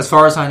to... As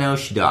far as I know,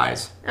 she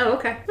dies. Oh,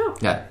 okay. Oh.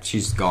 Yeah,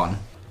 she's gone.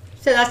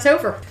 So that's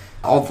over.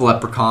 All the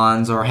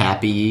leprechauns are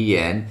happy,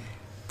 and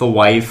the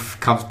wife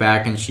comes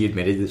back and she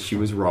admitted that she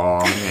was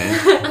wrong,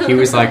 and he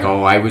was like,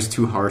 oh, I was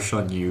too harsh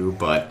on you,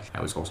 but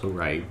I was also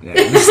right.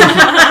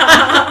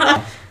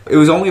 It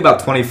was only about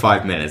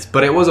 25 minutes,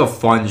 but it was a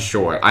fun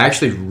short. I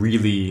actually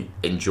really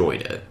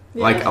enjoyed it.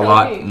 Yeah, like, a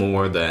lot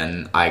more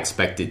than I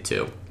expected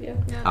to. Yeah.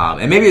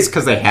 And maybe it's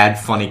because they had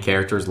funny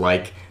characters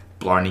like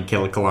Blarney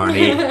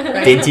Killarney,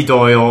 Dinty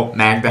Doyle,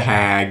 Mag the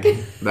Hag,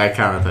 that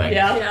kind of thing.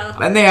 Yeah.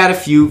 And they had a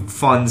few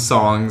fun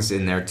songs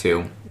in there,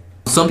 too.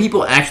 Some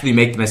people actually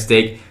make the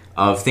mistake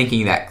of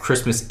thinking that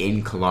Christmas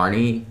in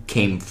Killarney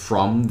came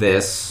from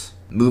this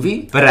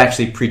movie, but it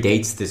actually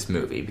predates this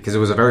movie because it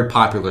was a very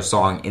popular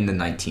song in the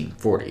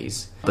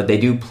 1940s. But they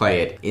do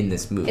play it in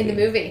this movie. In the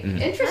movie. Mm-hmm.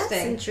 Interesting.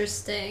 That's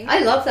interesting. I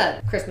love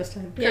that Christmas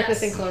time. Yes.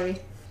 Christmas in Killarney.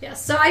 Yeah,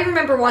 so I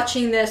remember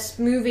watching this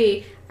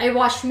movie. I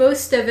watched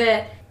most of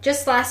it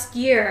just last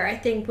year, I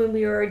think, when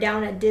we were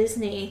down at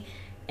Disney.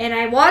 And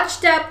I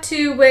watched up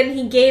to when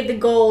he gave the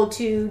gold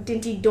to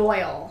Dinty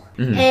Doyle.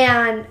 Mm-hmm.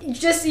 And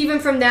just even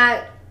from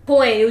that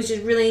point, it was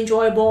just really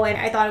enjoyable, and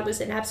I thought it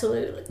was an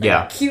absolute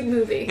cute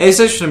movie. And it's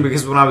interesting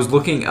because when I was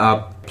looking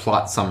up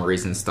plot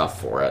summaries and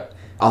stuff for it,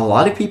 a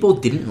lot of people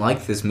didn't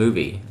like this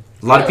movie.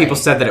 A lot of people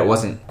said that it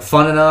wasn't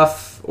fun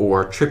enough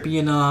or trippy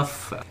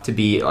enough to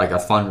be like a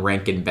fun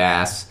Rankin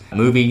Bass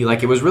movie.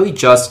 Like, it was really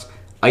just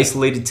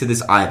isolated to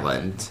this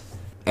island,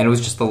 and it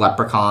was just the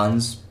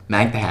leprechauns,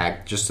 Mag the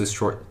Hag, just this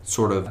short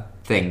sort of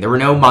thing. There were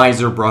no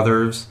Miser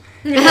brothers.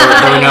 There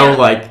were no,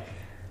 like,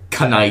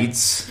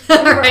 Knights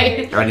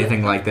Right. or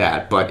anything like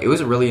that. But it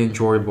was a really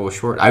enjoyable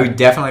short. I would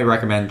definitely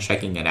recommend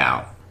checking it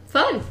out.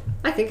 Fun.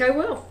 I think I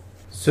will.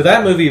 So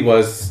that movie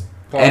was...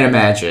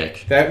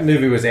 Animagic. That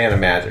movie was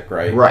Animagic,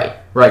 right?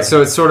 Right.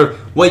 So it's sort of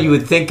what you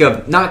would think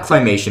of, not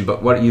claymation,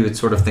 but what you would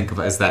sort of think of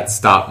as that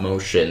stop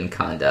motion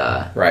kind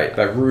of... Right,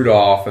 like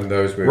Rudolph and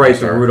those movies. Right,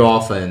 the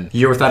Rudolph and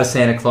Year Without a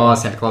Santa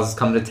Claus is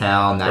coming to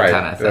town, that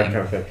kind of thing. That kind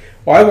of thing.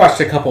 Well, I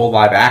watched a couple of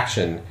live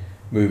action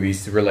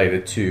movies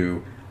related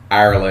to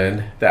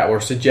Ireland that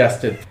were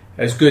suggested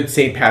as good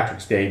St.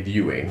 Patrick's Day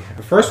viewing.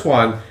 The first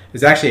one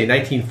is actually a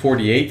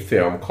 1948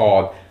 film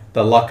called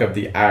The Luck of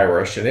the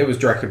Irish, and it was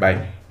directed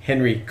by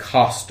Henry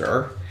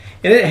Coster.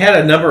 And it had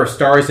a number of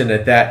stars in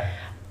it that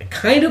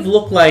kind of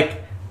look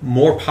like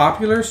more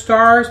popular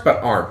stars,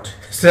 but aren't.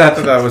 So I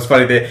thought that was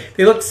funny.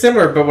 They look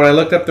similar, but when I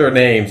looked up their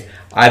names,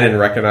 I didn't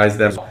recognize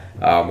them.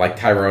 Like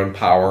Tyrone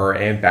Power,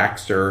 Ann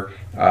Baxter,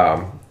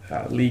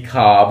 Lee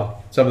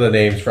Cobb, some of the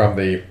names from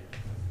the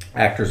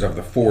actors of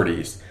the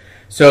 40s.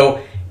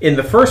 So in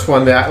the first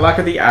one, The Luck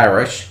of the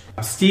Irish,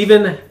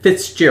 Stephen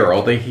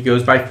Fitzgerald, he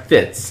goes by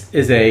Fitz,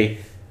 is a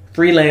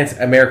freelance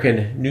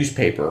American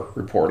newspaper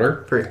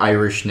reporter. Very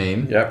Irish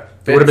name.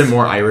 Yep. It would have been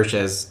more Irish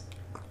as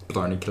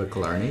Blarney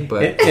Killarney,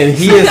 but... And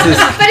he is his...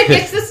 But it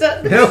gets this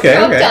up. Okay.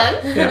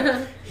 Done.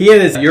 Yeah. He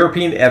and his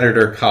European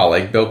editor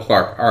colleague, Bill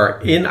Clark, are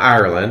in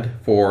Ireland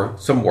for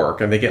some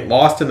work, and they get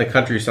lost in the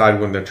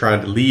countryside when they're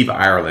trying to leave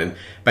Ireland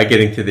by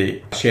getting to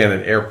the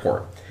Shannon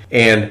airport.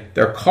 And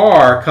their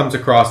car comes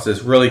across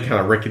this really kind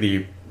of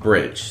rickety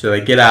bridge. So they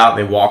get out,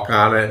 they walk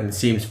on it, and it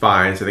seems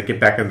fine. So they get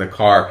back in the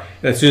car,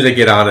 and as soon as they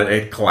get on it,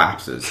 it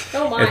collapses.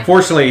 Oh my. And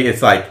fortunately,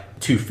 it's like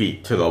 2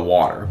 feet to the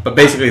water. But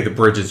basically, the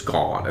bridge is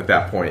gone at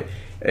that point.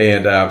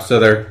 And so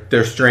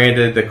they're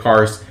stranded. The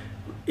car's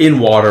in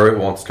water. It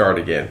won't start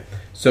again.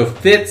 So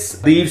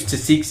Fitz leaves to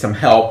seek some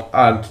help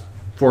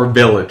for a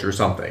village or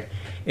something.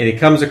 And he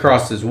comes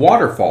across this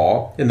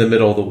waterfall in the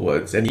middle of the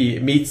woods. And he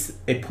meets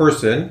a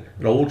person,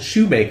 an old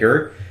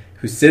shoemaker,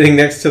 who's sitting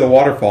next to the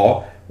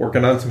waterfall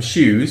working on some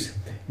shoes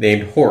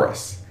named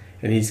Horace.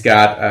 And he's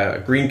got a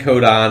green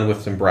coat on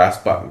with some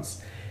brass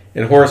buttons.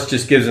 And Horace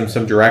just gives him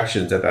some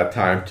directions at that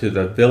time to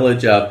the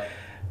village of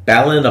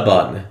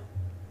Ballinabun.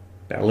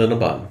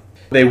 Ballinabun.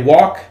 They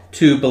walk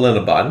to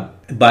Ballinabun,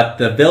 but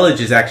the village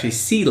is actually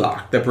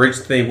sea-locked. The bridge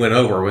they went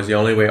over was the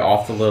only way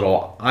off the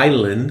little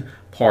island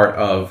part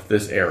of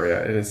this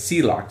area, and it's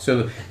sea-locked.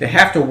 So they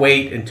have to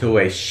wait until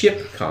a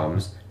ship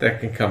comes that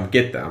can come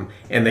get them,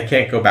 and they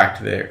can't go back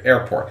to the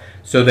airport.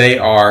 So they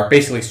are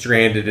basically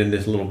stranded in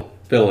this little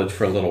village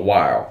for a little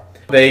while.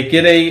 They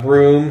get a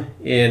room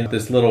in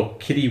this little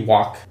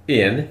Kitty-Walk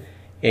Inn,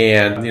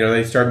 and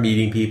they start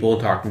meeting people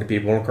and talking to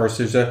people. And of course,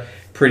 there's a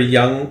pretty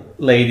young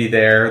lady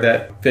there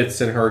that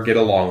Fitz and her get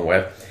along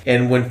with.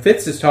 And when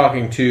Fitz is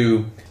talking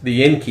to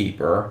the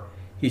innkeeper,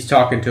 he's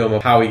talking to him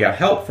about how he got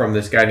help from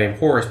this guy named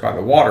Horace by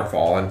the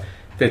waterfall. And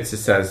Fitz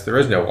says, there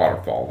is no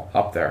waterfall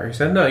up there. He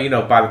said,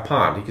 no, by the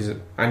pond. He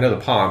said, I know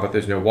the pond, but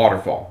there's no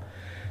waterfall.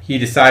 He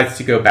decides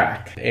to go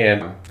back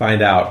and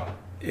find out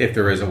if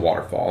there is a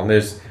waterfall. And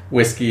there's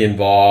whiskey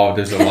involved.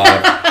 There's a lot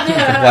of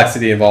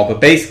complexity involved.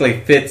 But basically,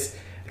 Fitz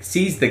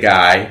sees the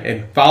guy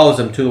and follows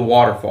him to the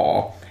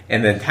waterfall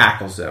and then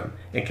tackles him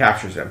and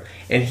captures him.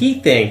 And he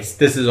thinks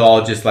this is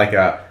all just like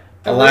a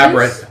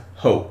elaborate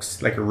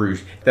hoax, like a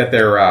ruse, that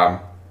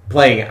they're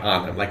playing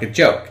on him, like a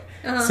joke.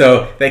 Uh-huh.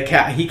 So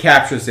he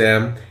captures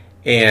him,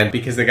 and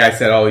because the guy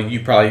said, oh, you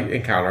probably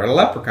encountered a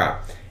leprechaun.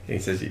 And he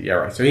says, yeah,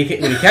 right. So when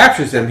he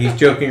captures him, he's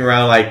joking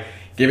around like,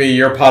 give me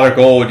your pot of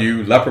gold,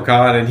 you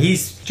leprechaun. And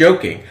he's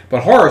joking.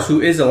 But Horace, who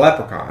is a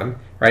leprechaun,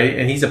 right,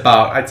 and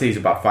I'd say he's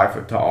about 5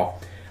 foot tall,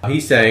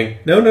 he's saying,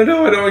 no, I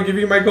don't want to give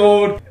you my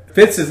gold.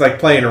 Fitz is like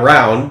playing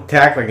around,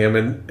 tackling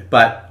him,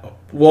 but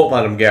won't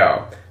let him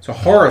go. So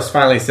Horace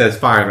finally says,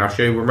 fine, I'll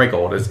show you where my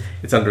gold is.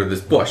 It's under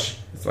this bush.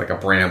 It's like a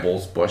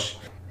brambles bush.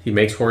 He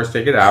makes Horace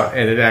take it out,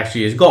 and it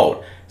actually is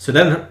gold. So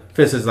then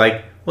Fitz is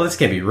like, well, this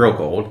can't be real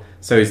gold.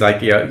 So he's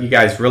like, yeah, you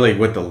guys really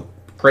went to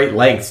great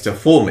lengths to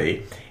fool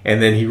me.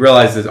 And then he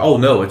realizes, oh,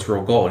 no, it's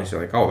real gold. He's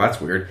like, oh,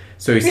 that's weird.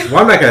 So he says,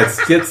 well, I'm not going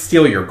to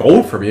steal your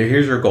gold from you.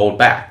 Here's your gold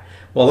back.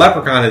 Well,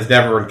 Leprechaun has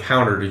never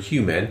encountered a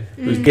human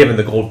who's given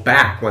the gold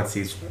back once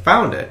he's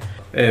found it.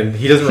 And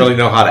he doesn't really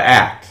know how to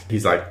act.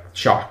 He's like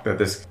shocked that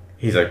this...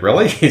 He's like,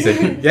 really? He's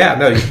like, yeah,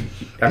 no,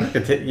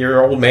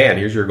 you're an old man.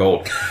 Here's your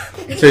gold.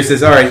 So he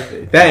says, all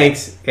right,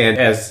 thanks. And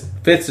as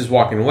Fitz is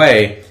walking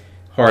away,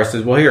 Horace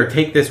says, well, here,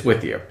 take this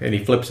with you. And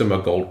he flips him a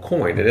gold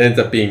coin. It ends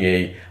up being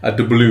a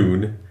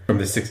doubloon from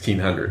the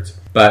 1600s.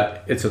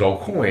 But it's an old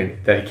coin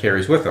that he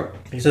carries with him.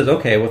 He says,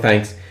 okay, well,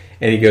 thanks.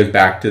 And he goes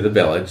back to the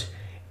village.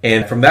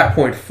 And from that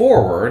point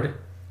forward,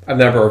 a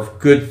number of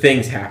good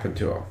things happen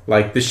to him.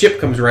 Like the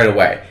ship comes right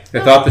away. They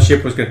thought the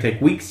ship was going to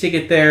take weeks to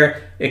get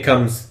there. It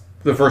comes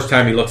the first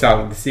time he looks out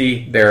at the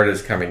sea. There it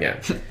is coming in.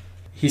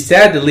 He's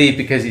sad to leave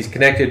because he's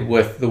connected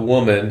with the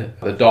woman,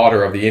 the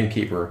daughter of the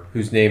innkeeper,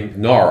 who's named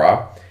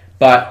Nora.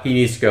 But he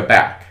needs to go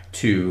back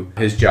to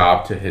his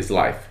job, to his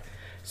life.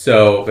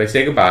 So they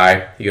say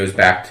goodbye. He goes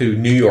back to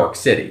New York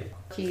City.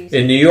 Jeez.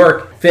 In New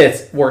York,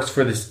 Fitz works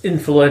for this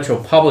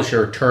influential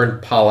publisher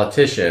turned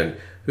politician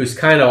who's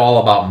kind of all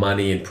about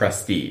money and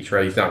prestige,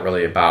 right? He's not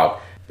really about,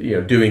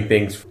 doing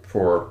things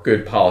for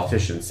good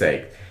politician's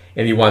sake.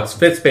 And he wants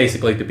Fitz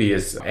basically to be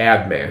his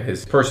ad man,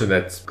 his person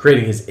that's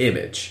creating his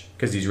image,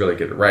 because he's really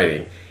good at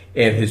writing.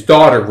 And his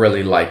daughter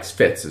really likes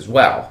Fitz as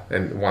well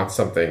and wants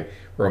something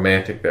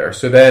romantic there.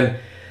 So then,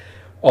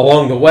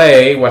 along the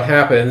way, what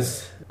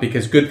happens,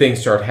 because good things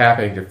start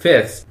happening to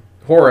Fitz,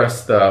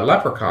 Horace, the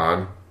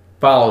leprechaun,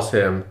 follows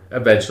him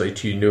eventually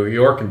to New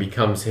York and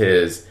becomes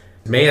his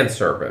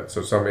manservant,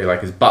 so somebody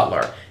like his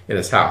butler in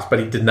his house. But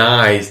he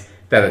denies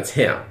that it's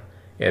him.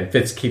 And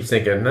Fitz keeps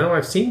thinking, no,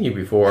 I've seen you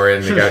before.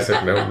 And the guy's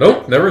like,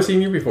 nope, never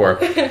seen you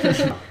before.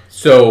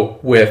 So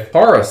with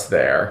Horace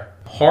there,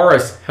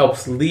 Horace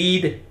helps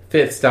lead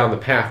Fitz down the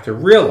path to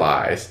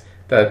realize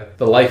that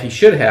the life he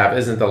should have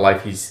isn't the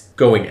life he's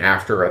going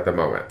after at the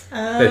moment.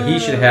 Oh. That he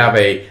should have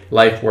a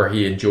life where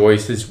he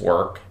enjoys his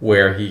work,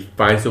 where he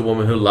finds a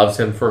woman who loves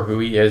him for who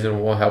he is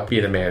and will help be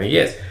the man he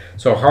is.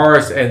 So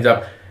Horace ends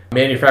up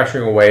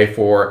manufacturing a way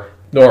for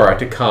Nora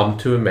to come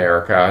to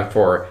America and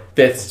for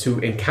Fitz to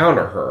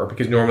encounter her,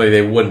 because normally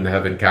they wouldn't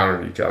have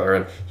encountered each other,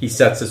 and he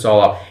sets this all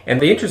up.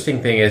 And the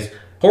interesting thing is,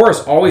 Horace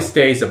always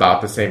stays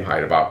about the same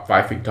height, about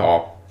 5 feet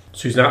tall,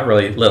 so he's not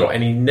really little,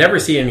 and you never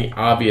see any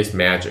obvious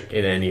magic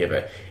in any of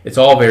it. It's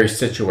all very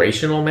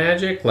situational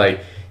magic,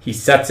 like he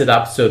sets it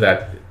up so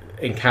that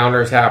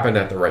encounters happen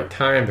at the right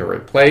time, the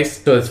right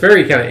place. So it's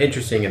very kind of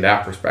interesting in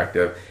that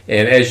perspective.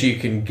 And as you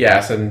can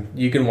guess, and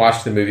you can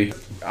watch the movie,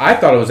 I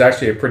thought it was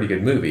actually a pretty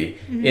good movie.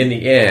 Mm-hmm. In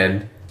the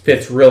end,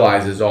 Fitz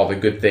realizes all the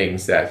good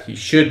things that he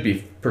should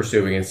be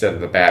pursuing instead of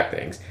the bad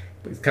things.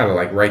 It's kind of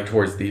like right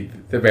towards the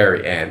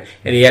very end.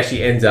 And he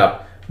actually ends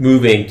up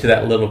moving to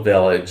that little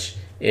village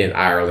in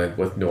Ireland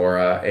with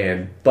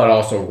Nora, but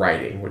also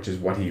writing, which is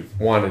what he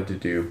wanted to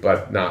do,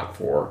 but not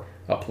for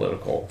a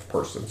political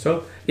person.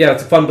 So, yeah,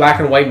 it's a fun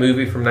black and white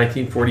movie from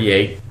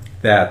 1948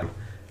 that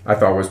I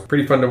thought was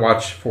pretty fun to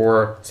watch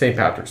for St.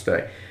 Patrick's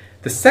Day.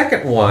 The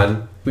second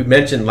one we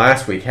mentioned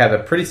last week had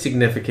a pretty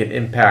significant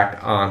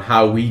impact on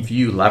how we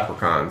view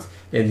leprechauns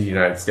in the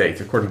United States,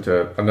 according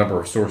to a number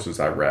of sources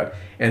I read.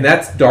 And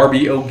that's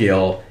Darby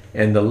O'Gill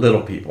and the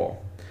Little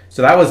People.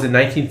 So that was in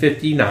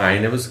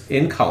 1959. It was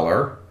in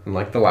color,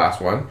 unlike the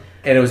last one.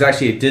 And it was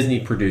actually a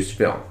Disney-produced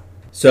film.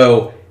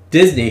 So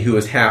Disney, who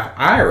was half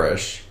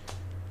Irish,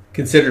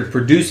 considered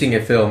producing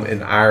a film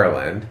in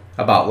Ireland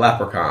about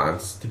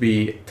leprechauns to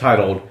be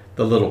titled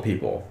The Little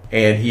People.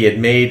 And he had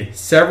made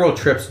several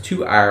trips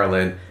to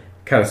Ireland,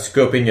 kind of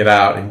scoping it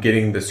out and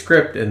getting the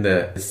script and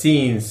the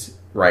scenes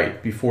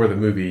right before the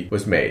movie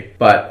was made.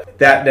 But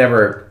that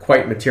never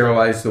quite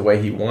materialized the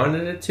way he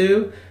wanted it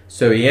to.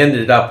 So he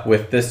ended up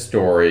with this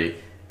story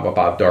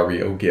about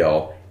Darby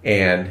O'Gill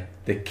and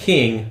the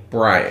King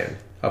Brian,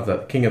 of the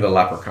King of the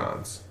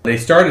Leprechauns. They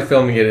started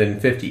filming it in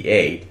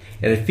 1958,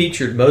 and it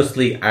featured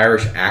mostly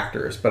Irish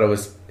actors, but it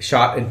was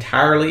shot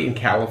entirely in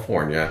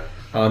California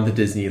on the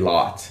Disney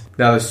lot.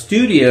 Now, the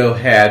studio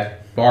had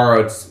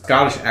borrowed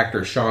Scottish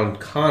actor Sean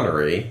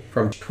Connery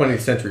from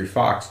 20th Century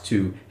Fox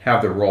to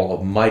have the role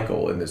of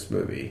Michael in this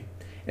movie.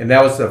 And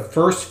that was the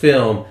first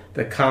film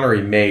that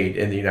Connery made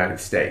in the United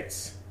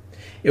States.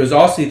 It was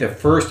also the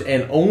first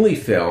and only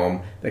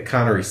film that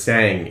Connery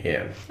sang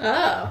in.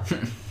 Oh.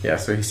 Yeah,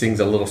 so he sings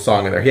a little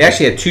song in there. He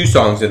actually had 2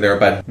 songs in there,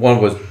 but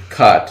one was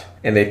cut.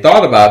 And they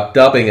thought about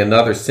dubbing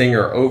another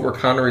singer over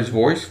Connery's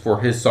voice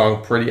for his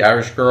song Pretty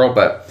Irish Girl,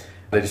 but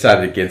they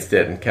decided against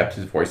it and kept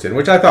his voice in,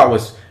 which I thought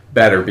was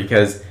better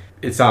because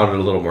it sounded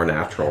a little more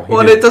natural.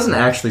 Well, it doesn't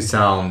actually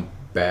sound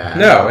bad,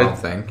 no, I don't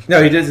think.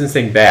 No, he doesn't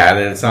sing bad,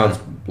 and it sounds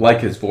like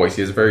his voice.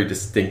 He has a very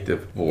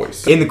distinctive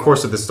voice. In the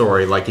course of the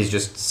story, like he's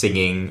just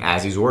singing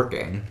as he's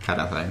working,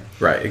 kind of thing.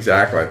 Right,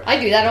 exactly. I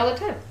do that all the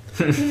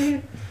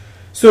time.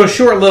 So a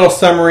short little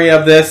summary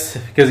of this,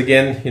 because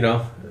again,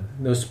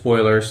 no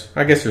spoilers.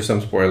 I guess there's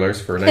some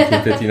spoilers for a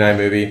 1959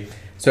 movie.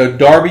 So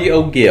Darby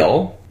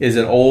O'Gill is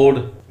an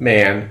old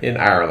man in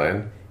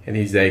Ireland, and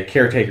he's a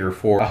caretaker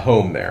for a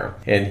home there.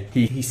 And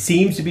he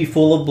seems to be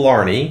full of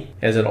blarney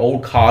as an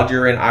old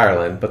codger in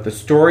Ireland, but the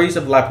stories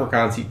of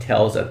leprechauns he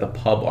tells at the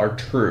pub are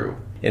true.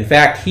 In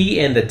fact, he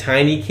and the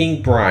tiny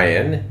King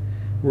Brian,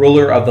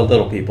 ruler of the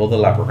Little People, the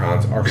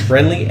leprechauns, are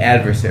friendly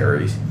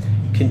adversaries,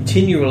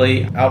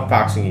 continually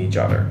outfoxing each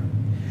other.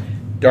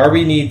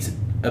 Darby needs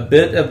a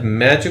bit of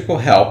magical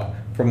help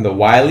from the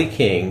wily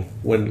king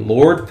when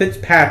Lord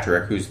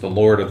Fitzpatrick, who's the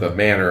lord of the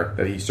manor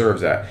that he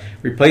serves at,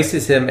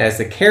 replaces him as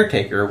the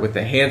caretaker with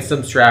the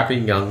handsome,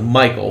 strapping young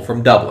Michael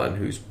from Dublin,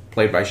 who's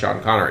played by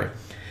Sean Connery.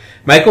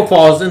 Michael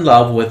falls in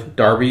love with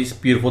Darby's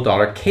beautiful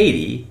daughter,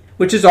 Katie,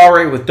 which is all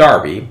right with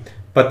Darby,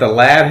 but the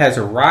lad has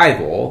a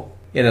rival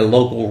in a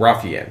local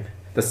ruffian,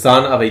 the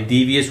son of a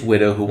devious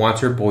widow who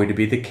wants her boy to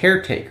be the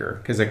caretaker,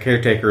 because a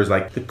caretaker is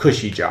like the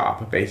cushy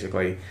job,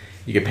 basically.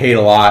 You get paid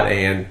a lot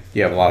and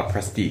you have a lot of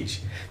prestige.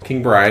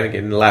 King Brian,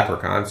 again, the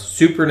leprechauns,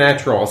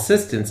 supernatural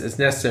assistance is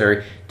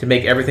necessary to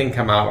make everything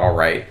come out all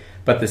right,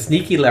 but the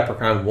sneaky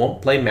leprechaun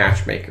won't play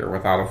matchmaker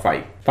without a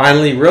fight.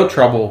 Finally, real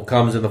trouble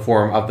comes in the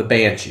form of the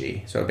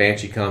Banshee. So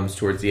Banshee comes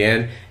towards the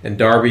end, and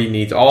Darby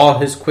needs all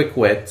his quick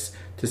wits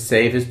to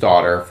save his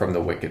daughter from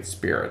the wicked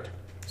spirit.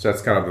 So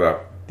that's kind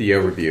of the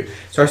overview.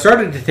 So I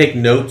started to take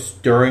notes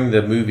during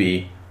the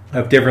movie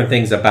of different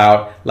things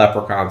about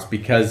leprechauns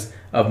because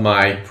of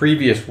my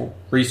previous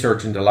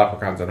research into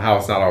leprechauns and how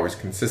it's not always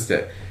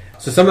consistent.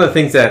 So some of the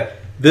things that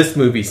this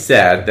movie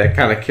said that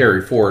kind of carry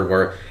forward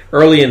were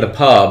early in the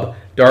pub,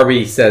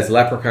 Darby says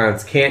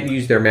leprechauns can't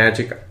use their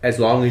magic as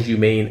long as you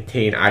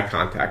maintain eye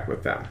contact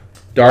with them.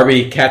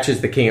 Darby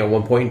catches the king at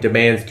one point and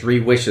demands 3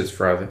 wishes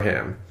from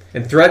him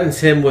and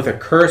threatens him with a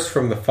curse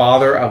from the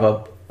father of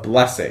a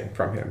blessing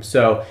from him.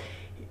 So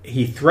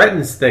he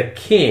threatens the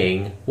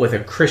king with a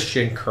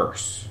Christian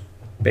curse,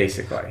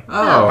 basically,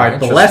 by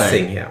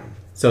blessing him.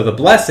 So the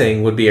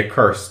blessing would be a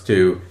curse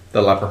to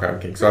the leprechaun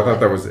king. So I thought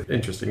that was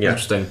interesting. Yeah.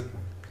 Interesting.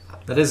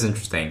 That is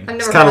interesting. I've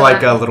It's never kind of heard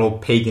like that. a little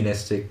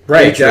paganistic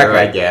Right, creature, exactly.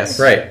 I guess.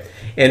 Right.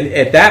 And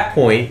at that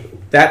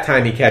point, that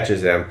time he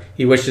catches him,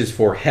 he wishes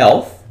for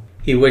health,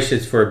 he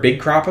wishes for a big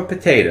crop of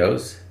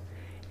potatoes,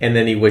 and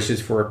then he wishes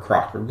for a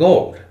crock of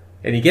gold.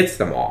 And he gets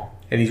them all.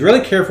 And he's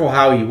really careful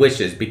how he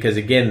wishes because,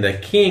 again, the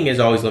king is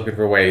always looking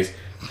for ways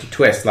to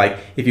twist. Like,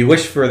 if you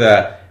wish for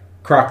the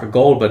crock of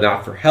gold but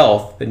not for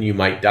health, then you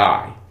might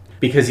die.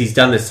 Because he's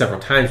done this several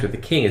times with the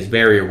king, is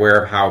very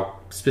aware of how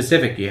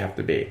specific you have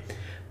to be.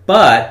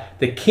 But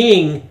the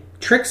king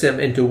tricks him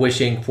into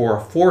wishing for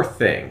a 4th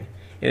thing.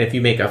 And if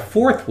you make a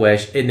 4th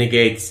wish, it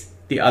negates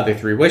the other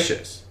 3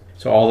 wishes.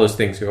 So all those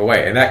things go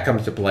away. And that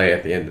comes to play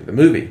at the end of the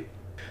movie.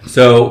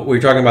 So we're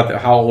talking about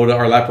how old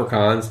are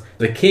leprechauns.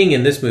 The king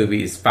in this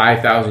movie is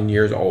 5,000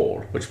 years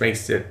old, which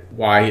makes it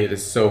why it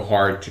is so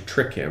hard to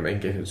trick him and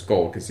get his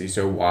gold, because he's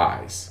so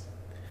wise.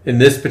 In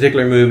this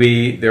particular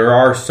movie, there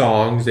are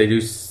songs. They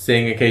do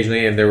sing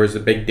occasionally, and there was a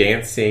big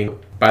dance scene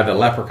by the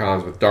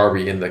leprechauns with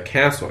Darby in the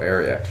castle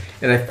area.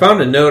 And I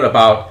found a note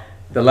about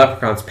the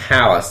leprechauns'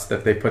 palace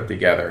that they put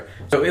together.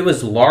 So it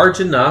was large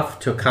enough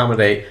to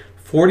accommodate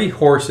 40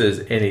 horses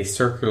in a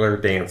circular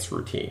dance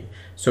routine.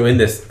 So in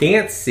this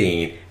dance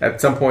scene, at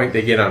some point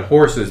they get on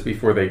horses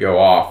before they go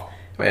off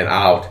and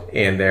out,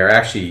 and they're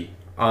actually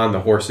on the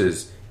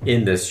horses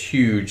in this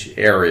huge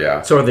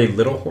area. So are they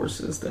little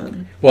horses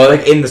then? Well,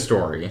 Like in the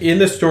story. in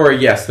the story,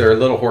 yes, they're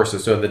little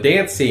horses. So in the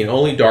dance scene,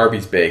 only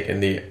Darby's big,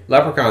 and the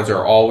leprechauns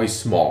are always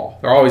small.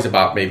 They're always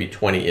about maybe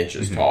 20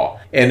 inches tall.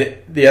 And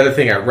the other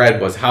thing I read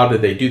was, how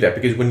did they do that?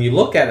 Because when you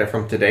look at it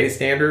from today's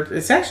standard,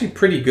 it's actually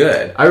pretty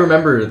good. I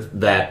remember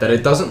that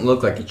it doesn't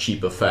look like a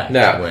cheap effect.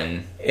 No.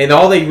 When And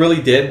all they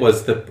really did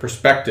was the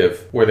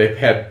perspective, where they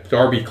had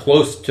Darby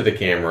close to the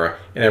camera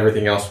and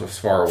everything else was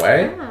far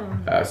away.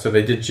 So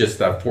they did just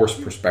that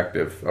forced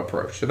perspective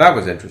approach. So that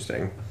was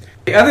interesting.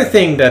 The other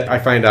thing that I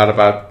find out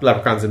about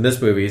leprechauns in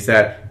this movie is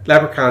that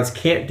leprechauns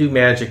can't do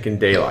magic in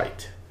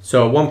daylight.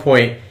 So at one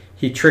point,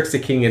 he tricks the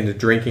king into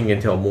drinking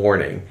until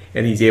morning,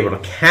 and he's able to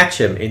catch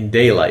him in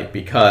daylight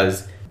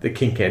because the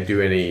king can't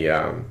do any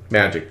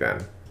magic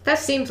then. That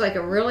seems like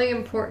a really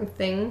important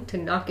thing to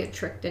not get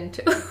tricked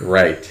into.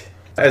 Right.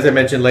 As I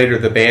mentioned later,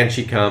 the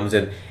Banshee comes,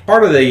 and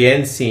part of the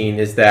end scene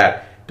is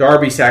that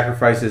Darby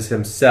sacrifices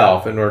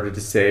himself in order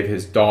to save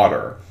his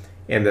daughter.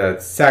 And the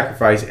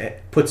sacrifice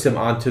puts him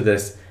onto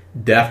this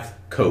death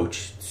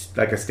coach,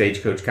 like a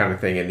stagecoach kind of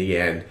thing in the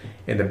end.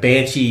 And the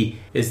Banshee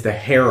is the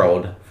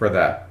herald for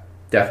the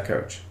death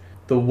coach.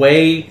 The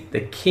way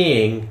the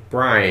king,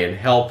 Brian,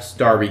 helps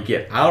Darby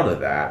get out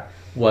of that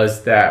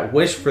was that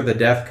wish for the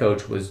death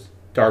coach was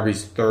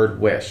Darby's third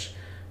wish.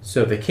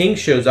 So the king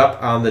shows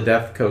up on the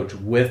death coach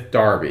with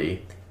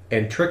Darby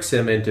and tricks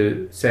him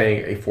into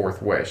saying a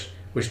fourth wish,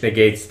 which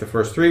negates the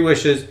first three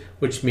wishes,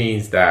 which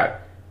means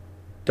that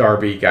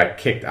Darby got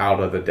kicked out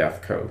of the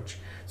death coach.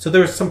 So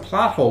there's some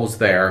plot holes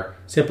there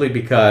simply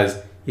because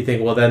you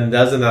think, well, then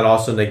doesn't that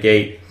also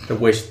negate the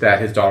wish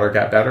that his daughter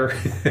got better?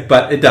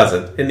 But it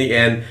doesn't. In the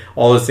end,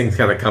 all those things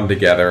kind of come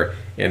together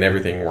and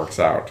everything works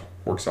out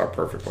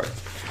perfectly.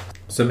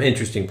 Some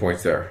interesting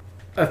points there.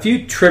 A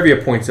few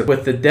trivia points.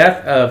 With the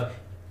death of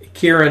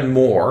Kieran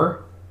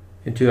Moore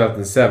in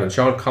 2007,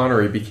 Sean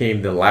Connery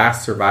became the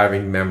last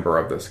surviving member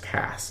of this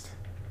cast,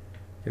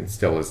 and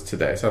still is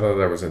today. So I thought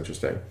that was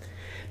interesting.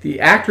 The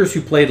actors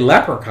who played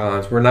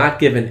leprechauns were not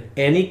given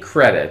any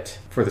credit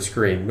for the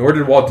screen, nor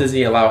did Walt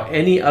Disney allow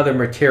any other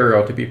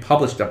material to be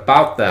published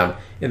about them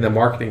in the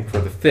marketing for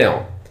the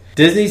film.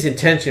 Disney's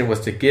intention was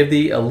to give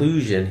the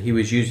illusion he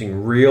was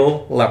using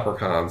real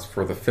leprechauns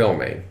for the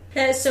filming.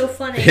 That is so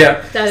funny.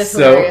 Yeah, That is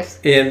hilarious.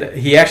 And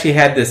he actually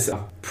had this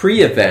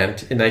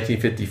pre-event in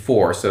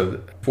 1954. So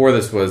before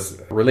this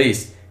was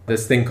released,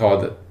 this thing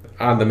called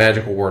On the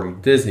Magical World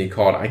of Disney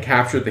called I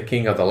Captured the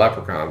King of the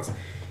Leprechauns,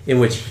 in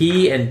which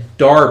he and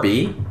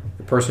Darby,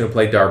 the person who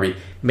played Darby,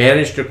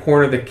 managed to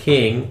corner the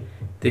King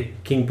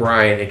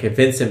Brian, and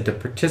convince him to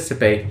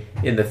participate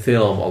in the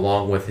film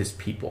along with his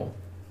people.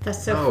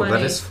 That's so oh, funny.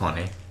 that is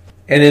funny.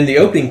 And in the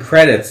opening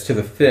credits to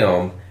the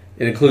film,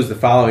 it includes the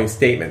following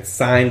statement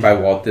signed by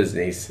Walt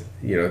Disney's,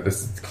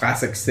 this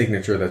classic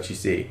signature that you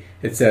see.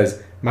 It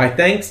says, "My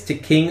thanks to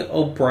King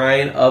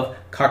O'Brien of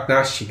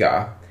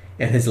Knocknashiga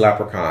and his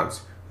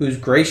leprechauns, whose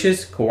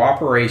gracious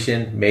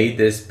cooperation made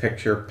this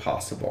picture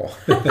possible."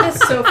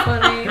 That's so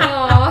funny.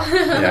 Aw.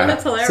 Yeah.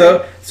 That's hilarious.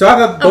 So I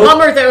thought A both.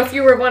 bummer, though, if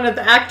you were one of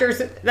the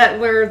actors that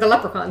were the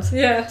leprechauns.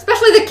 Yeah.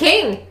 Especially the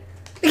king.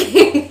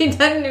 He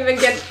doesn't even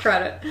get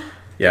credit.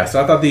 Yeah,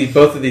 so I thought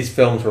both of these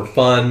films were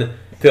fun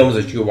films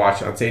that you could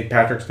watch on St.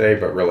 Patrick's Day,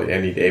 but really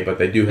any day. But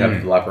they do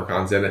have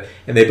leprechauns in it,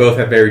 and they both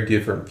have very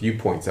different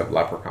viewpoints of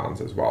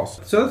leprechauns as well.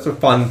 So those are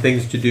fun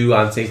things to do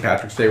on St.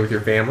 Patrick's Day with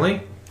your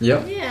family.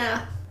 Yep.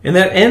 Yeah. And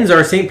that ends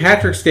our St.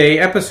 Patrick's Day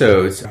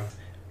episodes.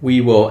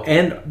 We will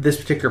end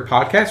this particular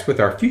podcast with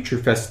our future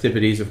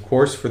festivities, of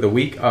course, for the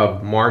week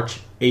of March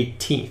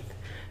 18th.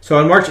 So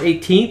on March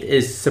 18th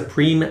is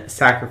Supreme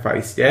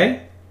Sacrifice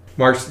Day.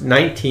 March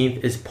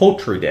 19th is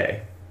Poultry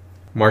Day.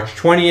 March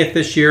 20th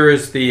this year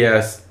is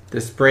the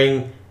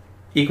spring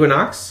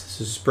equinox.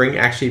 So spring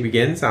actually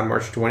begins on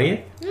March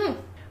 20th.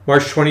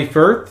 March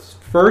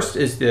 21st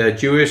is the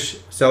Jewish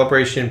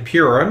celebration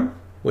Purim,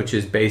 which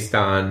is based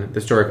on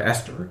the story of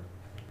Esther.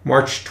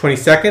 March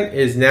 22nd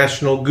is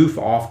National Goof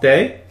Off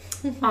Day.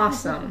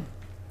 Awesome.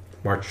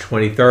 March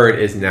 23rd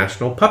is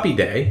National Puppy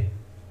Day.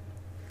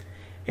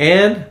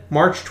 And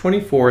March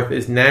 24th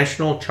is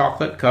National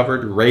Chocolate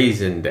Covered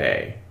Raisin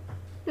Day.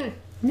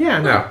 Yeah,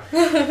 I know.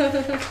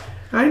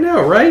 I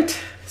know, right?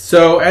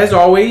 So, as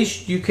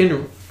always, you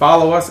can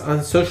follow us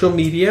on social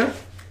media.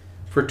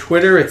 For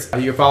Twitter, you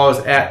can follow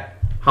us at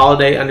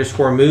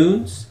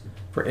holiday_moons.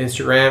 For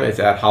Instagram, it's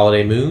at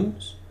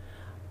holidaymoons.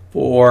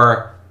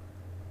 For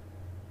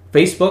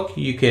Facebook,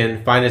 you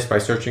can find us by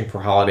searching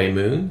for Holiday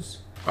Moons.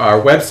 Our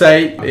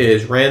website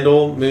is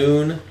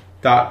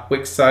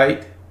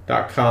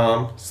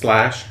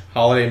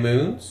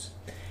randallmoon.wixsite.com/holidaymoons.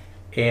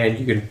 And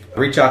you can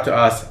reach out to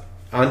us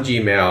on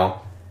Gmail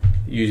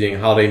using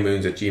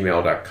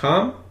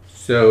holidaymoons@gmail.com.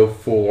 So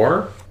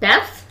for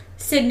Beth?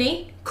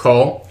 Sydney.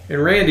 Cole.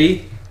 and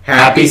Randy,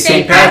 Happy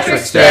St.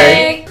 Patrick's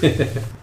Day.